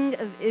king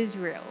of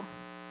Israel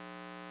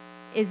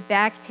is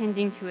back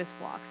tending to his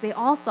flocks. They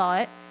all saw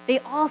it. They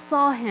all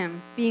saw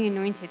him being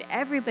anointed.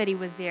 Everybody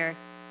was there.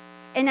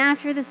 And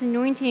after this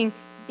anointing,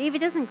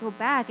 David doesn't go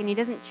back and he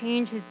doesn't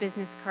change his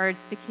business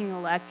cards to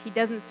king-elect. He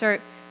doesn't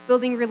start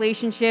building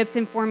relationships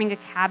and forming a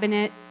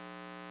cabinet.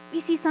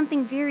 We see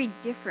something very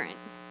different.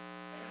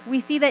 We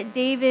see that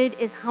David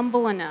is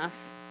humble enough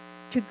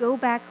to go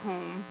back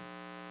home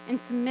and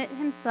submit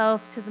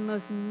himself to the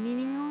most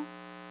menial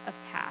of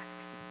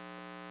tasks.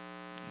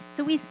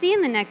 So we see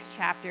in the next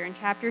chapter, in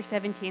chapter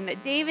 17,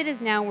 that David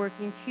is now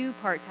working 2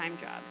 part-time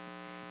jobs.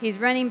 He's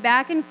running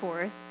back and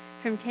forth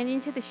from tending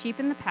to the sheep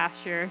in the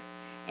pasture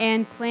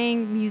and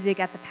playing music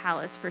at the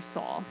palace for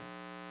Saul.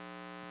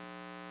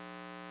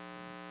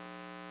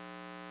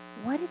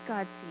 What did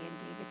God see in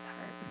David's heart?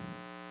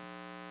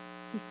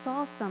 He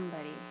saw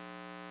somebody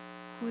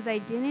whose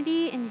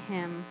identity in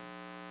him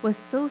was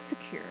so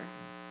secure,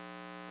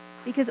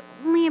 because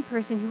only a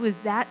person who was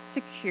that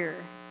secure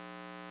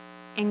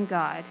in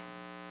God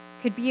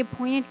could be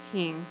appointed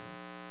king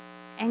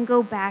and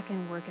go back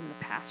and work in the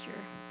pasture.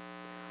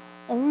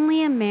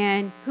 Only a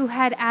man who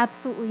had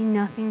absolutely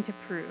nothing to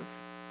prove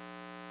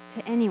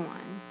to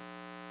anyone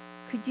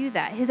could do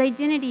that. His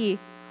identity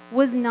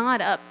was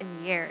not up in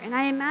the air. And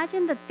I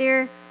imagine that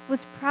there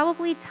was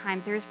probably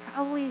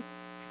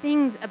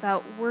things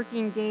about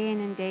working day in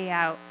and day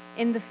out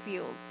in the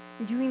fields,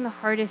 doing the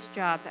hardest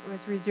job that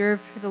was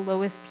reserved for the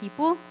lowest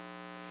people,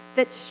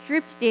 that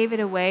stripped David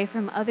away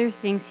from other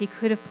things he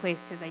could have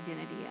placed his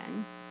identity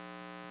in.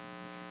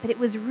 But it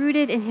was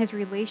rooted in his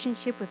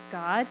relationship with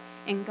God,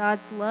 and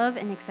God's love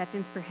and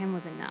acceptance for him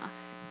was enough.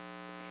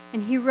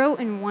 And he wrote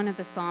in one of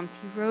the Psalms,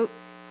 he wrote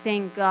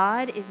saying,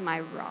 "God is my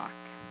rock.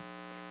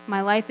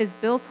 My life is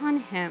built on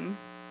him,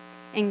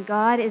 and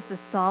God is the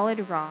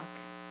solid rock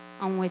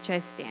on which I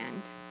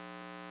stand."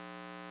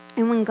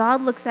 And when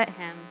God looks at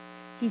him,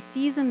 he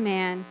sees a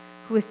man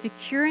who is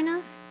secure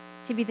enough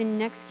to be the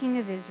next king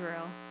of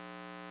Israel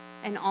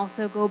and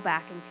also go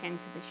back and tend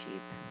to the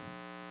sheep.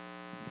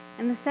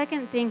 And the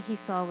second thing he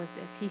saw was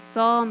this. He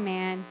saw a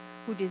man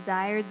who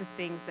desired the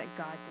things that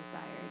God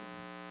desired.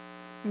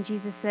 And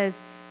Jesus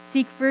says,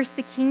 "Seek first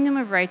the kingdom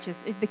of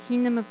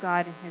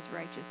God and his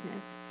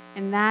righteousness."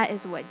 And that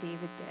is what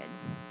David did.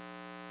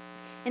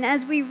 And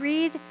as we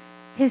read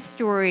his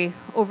story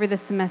over the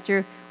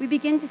semester, we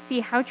begin to see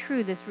how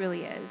true this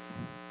really is.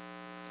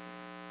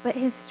 But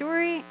his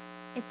story,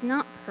 it's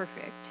not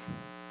perfect.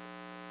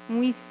 When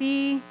we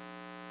see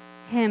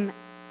him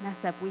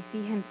mess up, we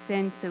see him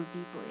sin so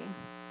deeply.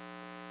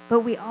 But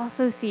we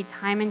also see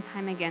time and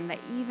time again that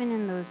even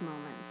in those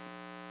moments,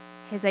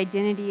 his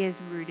identity is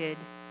rooted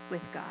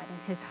with God and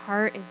his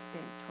heart is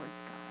bent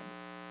towards God.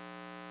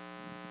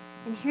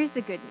 And here's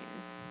the good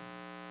news,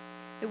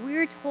 that we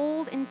are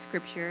told in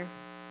Scripture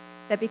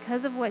that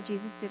because of what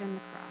Jesus did on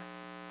the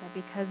cross, that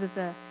because of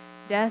the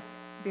death,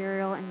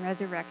 burial, and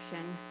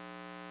resurrection,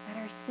 that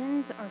our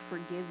sins are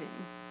forgiven.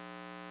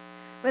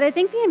 But I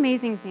think the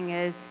amazing thing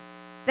is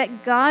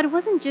that God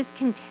wasn't just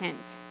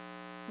content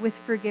with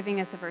forgiving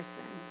us of our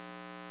sins.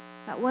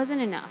 That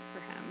wasn't enough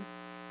for him.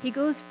 He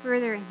goes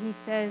further and he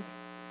says,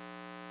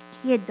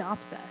 he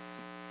adopts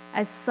us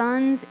as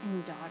sons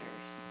and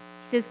daughters.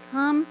 He says,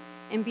 "Come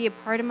and be a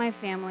part of my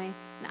family,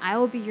 and I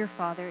will be your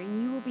father,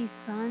 and you will be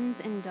sons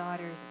and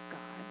daughters of God."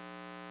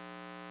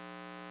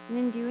 And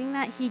in doing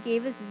that, he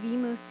gave us the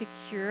most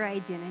secure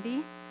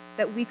identity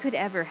that we could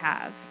ever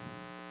have.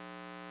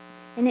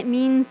 And it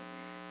means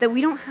that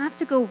we don't have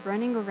to go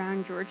running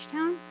around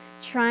Georgetown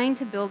trying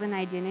to build an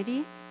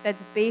identity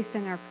that's based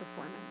on our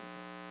performance.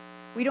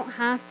 We don't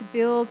have to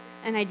build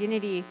an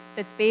identity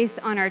that's based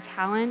on our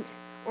talent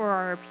or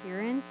our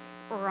appearance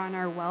or on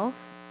our wealth.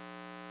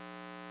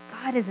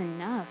 God is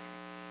enough.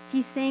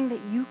 He's saying that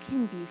you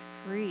can be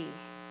free,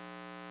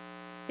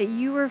 that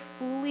you are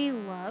fully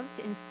loved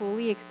and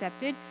fully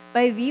accepted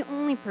by the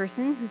only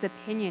person whose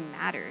opinion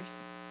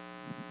matters.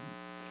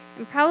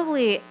 And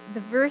probably the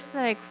verse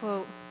that I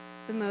quote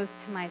the most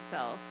to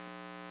myself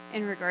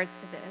in regards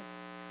to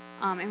this,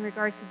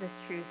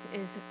 truth,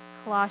 is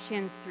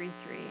Colossians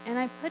 3:3. And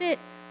I put it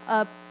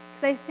up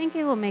because I think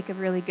it will make a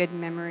really good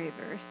memory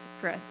verse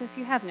for us. So if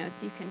you have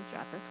notes, you can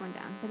jot this one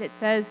down. But it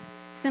says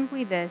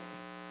simply this,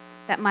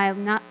 that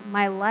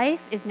my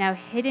life is now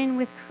hidden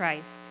with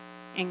Christ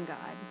in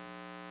God.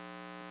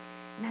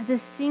 And as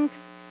this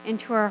sinks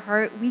into our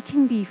heart, we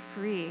can be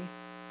free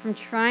from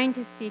trying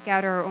to seek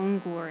out our own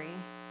glory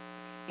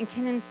and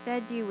can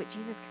instead do what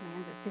Jesus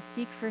commands us, to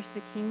seek first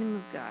the kingdom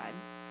of God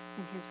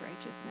and his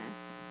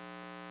righteousness.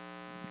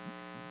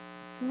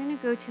 So I'm going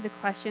to go to the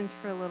questions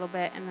for a little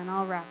bit, and then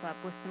I'll wrap up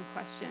with some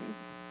questions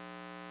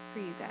for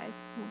you guys.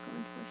 We'll go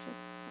into worship.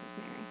 There's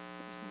Mary.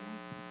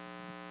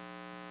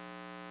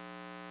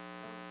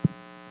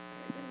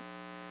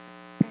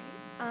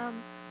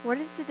 What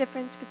is the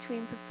difference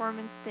between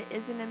performance that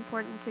isn't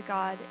important to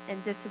God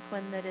and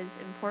discipline that is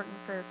important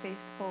for a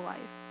faithful life?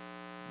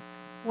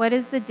 What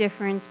is the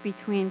difference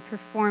between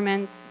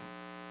performance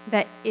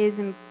that is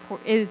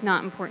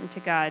not important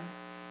to God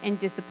and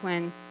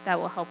discipline that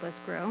will help us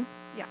grow?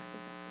 Yeah,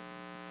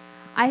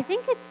 exactly. I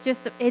think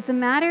it's a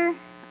matter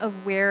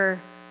of where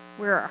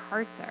our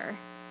hearts are.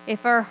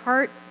 If our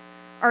hearts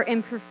are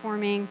in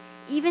performing,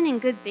 even in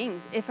good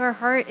things, if our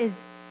heart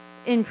is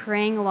in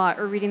praying a lot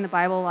or reading the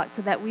Bible a lot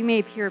so that we may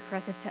appear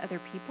impressive to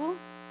other people,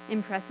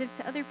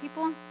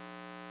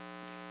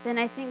 then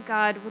I think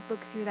God would look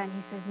through that and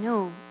he says,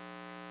 no,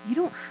 you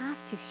don't have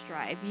to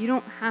strive. You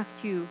don't have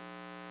to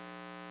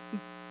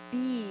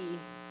be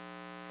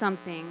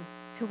something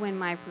to win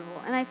my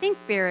approval. And I think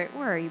Barrett,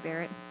 where are you,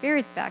 Barrett?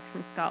 Barrett's back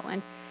from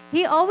Scotland.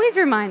 He always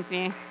reminds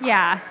me,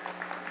 yeah,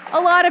 a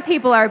lot of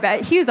people are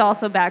back. He was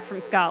also back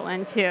from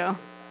Scotland, too.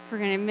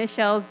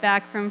 Michelle's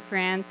back from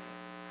France.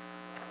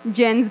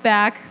 Jen's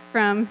back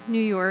from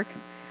New York.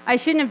 I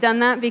shouldn't have done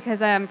that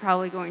because I'm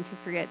probably going to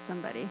forget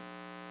somebody.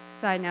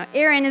 Side note,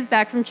 Erin is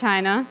back from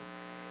China.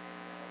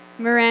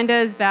 Miranda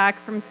is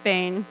back from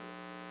Spain.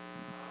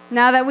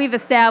 Now that we've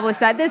established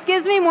that, this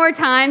gives me more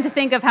time to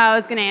think of how I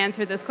was going to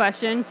answer this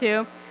question,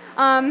 too.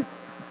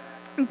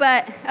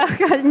 But oh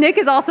God, Nick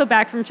is also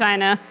back from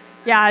China.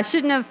 Yeah, I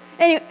shouldn't have.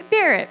 Anyway,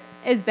 Barrett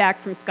is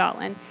back from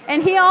Scotland.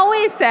 And he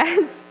always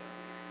says,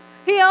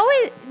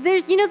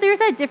 there's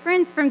that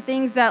difference from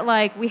things that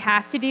like we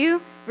have to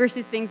do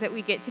versus things that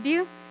we get to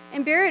do.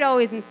 And Barrett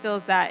always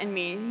instills that in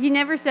me. He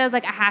never says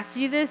like, I have to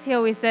do this. He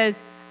always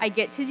says, I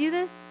get to do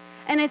this.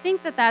 And I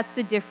think that that's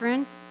the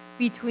difference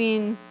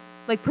between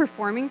like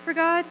performing for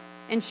God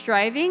and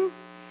striving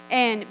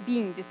and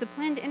being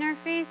disciplined in our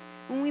faith.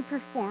 When we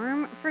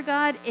perform for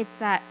God, it's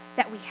that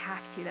we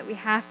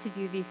have to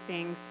do these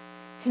things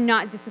to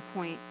not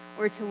disappoint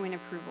or to win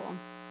approval.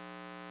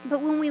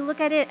 But when we look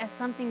at it as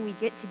something we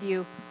get to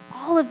do,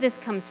 all of this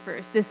comes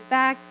first. This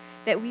fact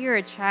that we are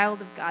a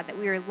child of God, that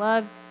we are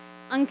loved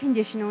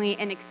unconditionally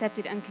and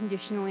accepted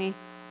unconditionally,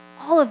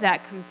 all of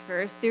that comes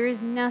first. There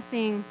is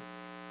nothing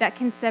that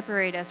can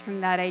separate us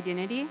from that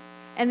identity.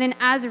 And then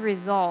as a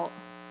result,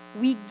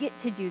 we get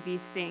to do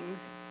these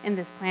things in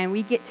this plan.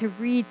 We get to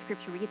read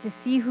Scripture. We get to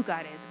see who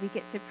God is. We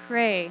get to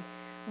pray.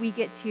 We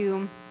get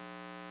to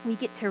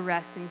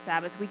rest in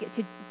Sabbath. We get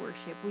to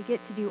worship. We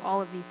get to do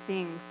all of these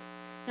things.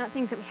 Not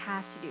things that we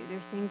have to do. They're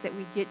things that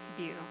we get to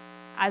do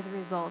as a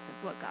result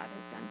of what God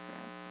has done for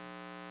us.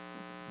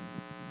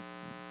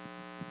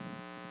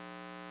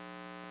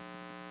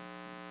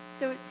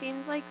 So it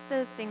seems like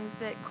the things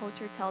that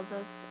culture tells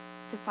us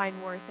to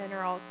find worth in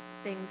are all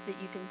things that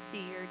you can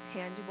see or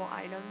tangible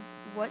items.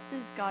 What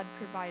does God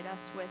provide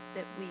us with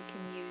that we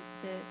can use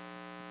to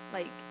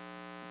like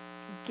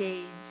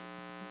gauge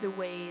the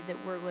way that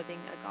we're living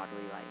a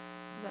godly life?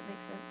 Does that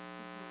make sense?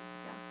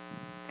 Yeah.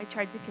 I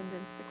tried to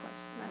condense the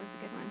question. That was a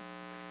good one.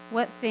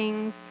 What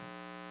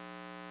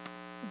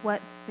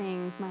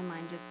things, my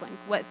mind just blanked.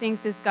 What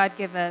things does God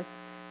give us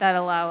that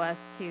allow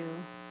us to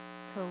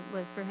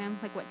live for him?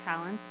 Like what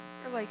talents?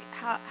 Or like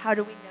how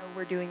do we know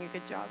we're doing a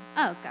good job?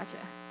 Oh, gotcha.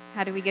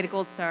 How do we get a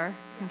gold star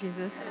from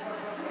Jesus?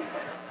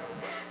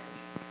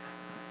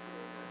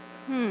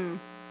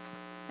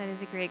 That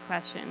is a great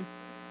question.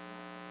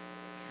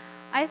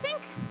 I think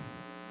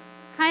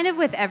kind of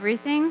with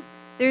everything,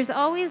 there's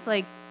always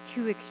like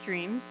two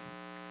extremes.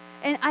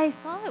 And I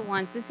saw it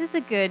once. This is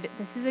a good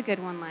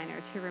one-liner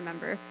to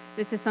remember.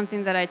 This is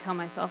something that I tell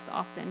myself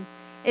often,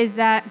 is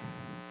that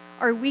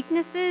our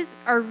weaknesses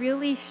are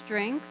really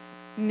strengths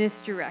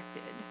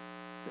misdirected.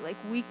 So like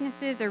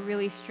weaknesses are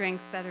really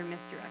strengths that are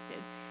misdirected.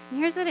 And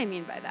here's what I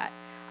mean by that.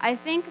 I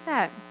think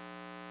that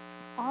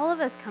all of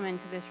us come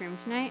into this room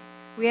tonight.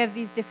 We have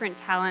these different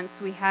talents.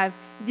 We have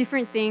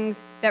different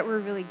things that we're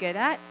really good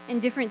at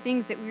and different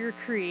things that we were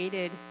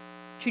created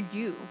to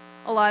do.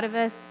 A lot of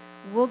us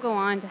will go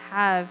on to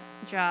have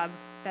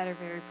jobs that are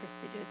very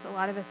prestigious. A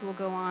lot of us will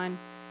go on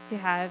to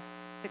have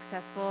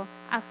successful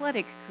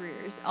athletic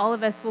careers. All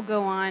of us will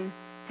go on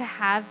to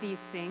have these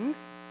things.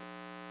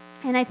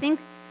 And I think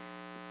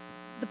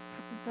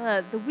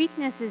the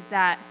weakness is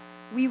that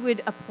we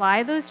would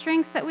apply those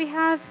strengths that we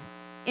have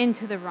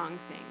into the wrong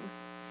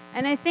things.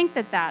 And I think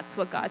that that's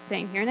what God's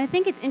saying here. And I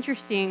think it's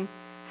interesting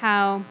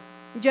how,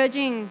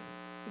 judging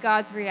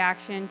God's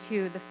reaction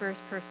to the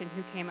first person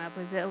who came up,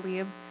 was it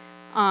Eliab?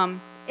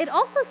 It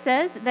also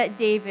says that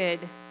David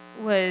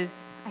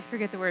was, I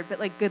forget the word, but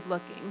like good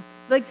looking.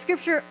 Like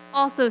Scripture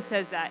also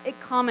says that. It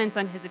comments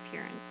on his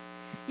appearance.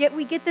 Yet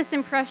we get this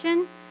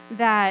impression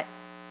that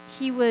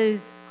he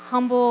was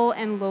humble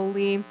and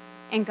lowly,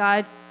 and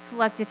God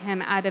selected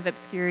him out of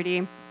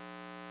obscurity.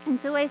 And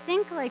so I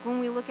think like when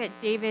we look at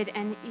David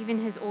and even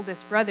his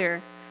oldest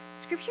brother,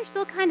 Scripture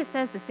still kind of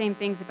says the same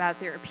things about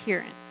their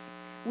appearance.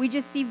 We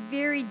just see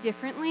very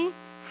differently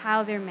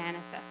how they're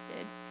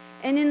manifested.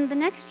 And in the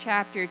next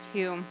chapter,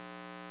 too,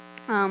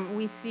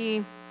 we see,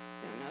 I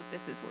don't know if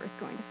this is worth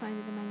going to find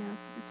it in my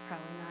notes. It's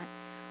probably not.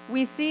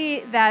 We see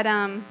that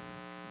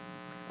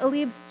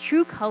Eliab's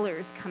true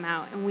colors come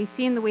out, and we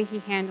see in the way he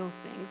handles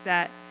things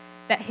that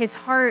his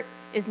heart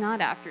is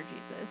not after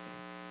Jesus.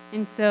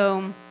 And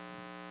so,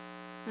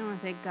 I don't want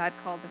to say God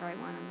called the right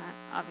one on that,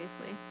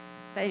 obviously.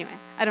 But anyway,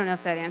 I don't know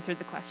if that answered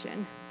the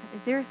question.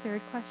 Is there a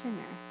third question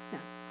there? No.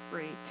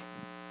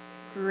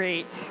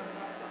 Great.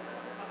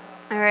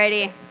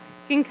 Alrighty.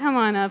 You can come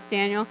on up,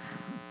 Daniel.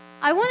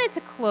 I wanted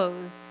to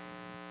close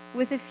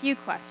with a few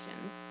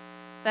questions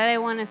that I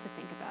want us to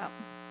think about.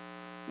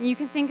 You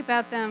can think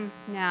about them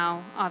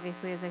now,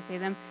 obviously, as I say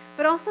them,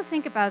 but also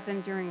think about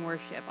them during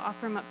worship.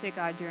 Offer them up to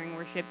God during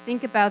worship.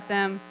 Think about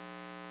them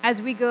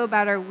as we go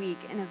about our week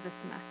and of the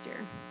semester.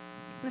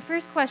 The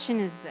first question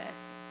is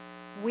this: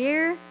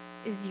 where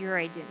is your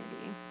identity?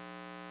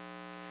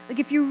 Like,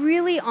 if you're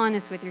really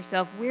honest with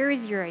yourself, where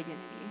is your identity?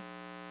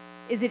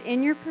 Is it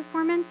in your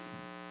performance?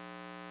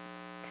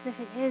 Because if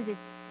it is, it's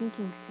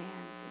sinking sand.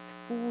 It's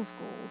fool's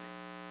gold.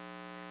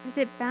 Or is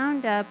it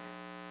bound up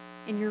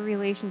in your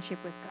relationship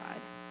with God?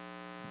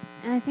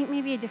 And I think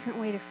maybe a different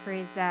way to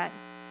phrase that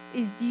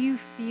is, do you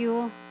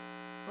feel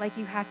like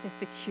you have to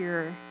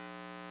secure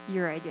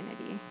your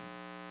identity?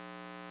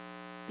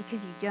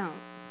 Because you don't.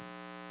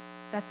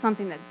 That's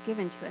something that's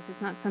given to us.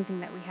 It's not something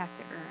that we have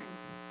to earn.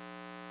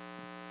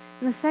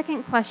 And the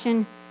second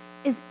question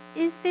is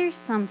there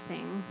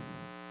something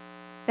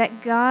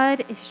that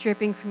God is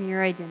stripping from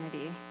your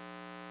identity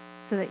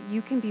so that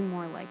you can be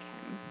more like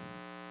him?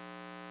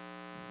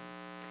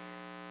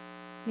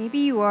 Maybe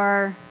you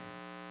are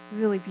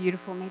really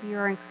beautiful. Maybe you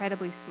are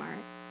incredibly smart.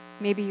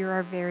 Maybe you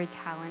are very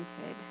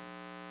talented.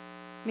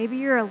 Maybe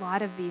you're a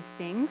lot of these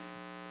things.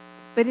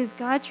 But is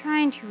God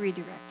trying to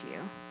redirect you?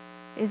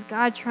 Is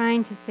God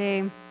trying to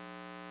say,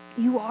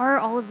 you are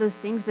all of those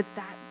things, but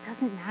that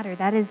doesn't matter.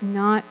 That is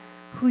not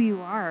who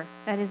you are.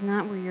 That is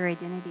not where your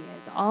identity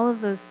is. All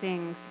of those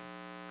things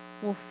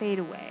will fade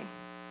away.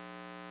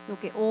 You'll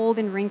get old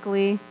and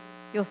wrinkly.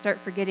 You'll start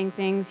forgetting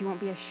things. You won't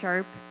be as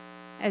sharp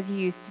as you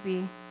used to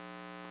be.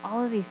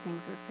 All of these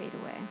things will fade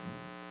away.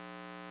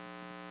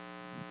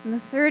 And the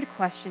third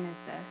question is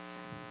this: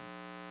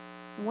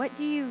 what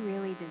do you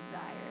really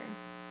desire?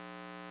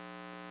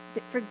 Is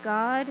it for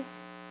God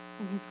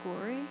and his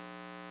glory?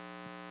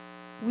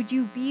 Would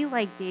you be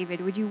like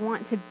David? Would you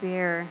want to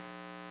bear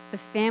the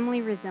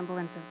family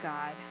resemblance of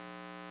God?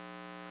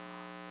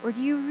 Or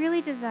do you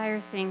really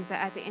desire things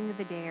that at the end of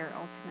the day are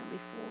ultimately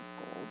fool's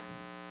gold?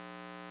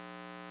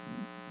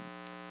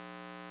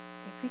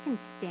 So if we can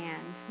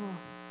stand, we'll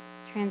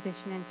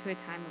transition into a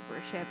time of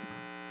worship.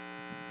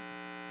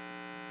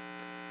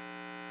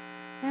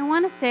 And I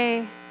want to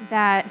say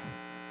that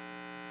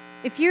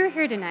if you're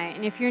here tonight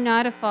and if you're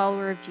not a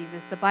follower of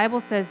Jesus, the Bible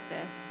says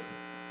this.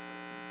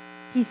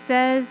 He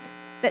says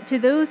that to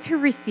those who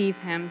receive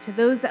him, to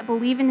those that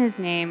believe in his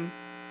name,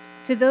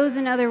 to those,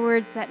 in other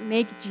words, that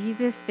make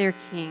Jesus their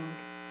king,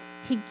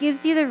 he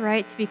gives you the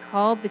right to be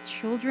called the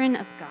children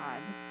of God.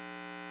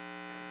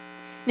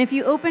 And if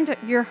you open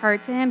your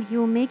heart to him, he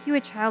will make you a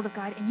child of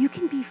God, and you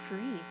can be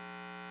free.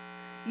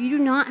 You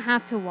do not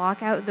have to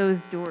walk out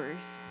those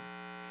doors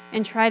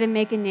and try to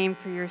make a name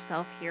for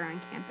yourself here on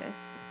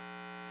campus.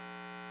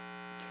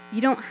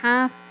 You don't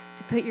have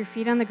to put your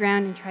feet on the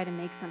ground and try to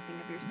make something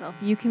of yourself.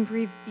 You can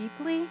breathe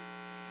deeply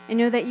and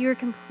know that you are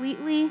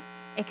completely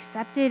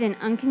accepted and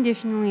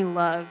unconditionally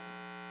loved.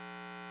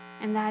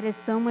 And that is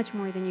so much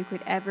more than you could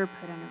ever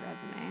put on a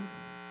resume.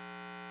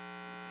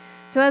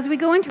 So as we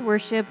go into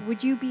worship,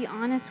 would you be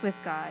honest with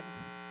God?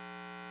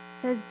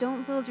 It says,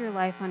 don't build your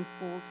life on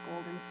fool's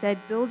gold. Instead,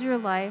 build your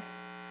life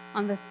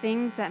on the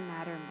things that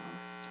matter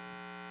most.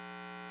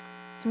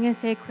 So I'm going to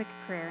say a quick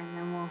prayer, and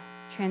then we'll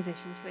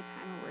transition to a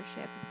time of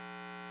worship.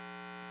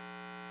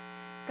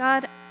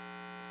 God,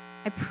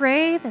 I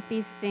pray that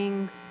these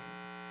things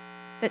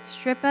that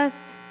strip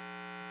us,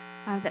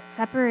 that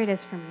separate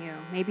us from you,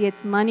 maybe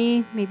it's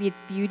money, maybe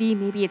it's beauty,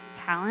 maybe it's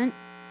talent,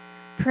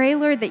 pray,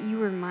 Lord, that you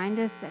remind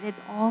us that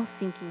it's all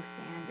sinking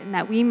sand, and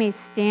that we may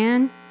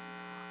stand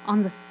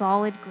on the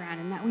solid ground,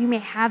 and that we may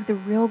have the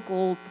real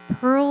gold, the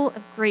pearl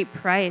of great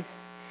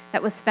price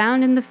that was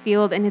found in the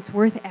field, and it's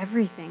worth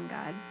everything,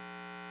 God.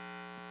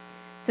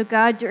 So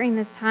God, during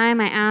this time,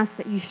 I ask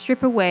that you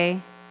strip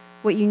away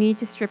what you need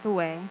to strip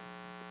away.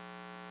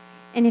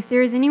 And if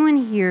there is anyone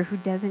here who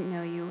doesn't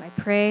know you, I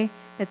pray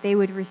that they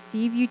would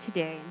receive you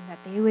today and that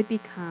they would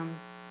become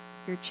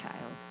your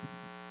child.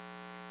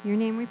 In your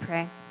name we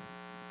pray.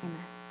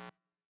 Amen.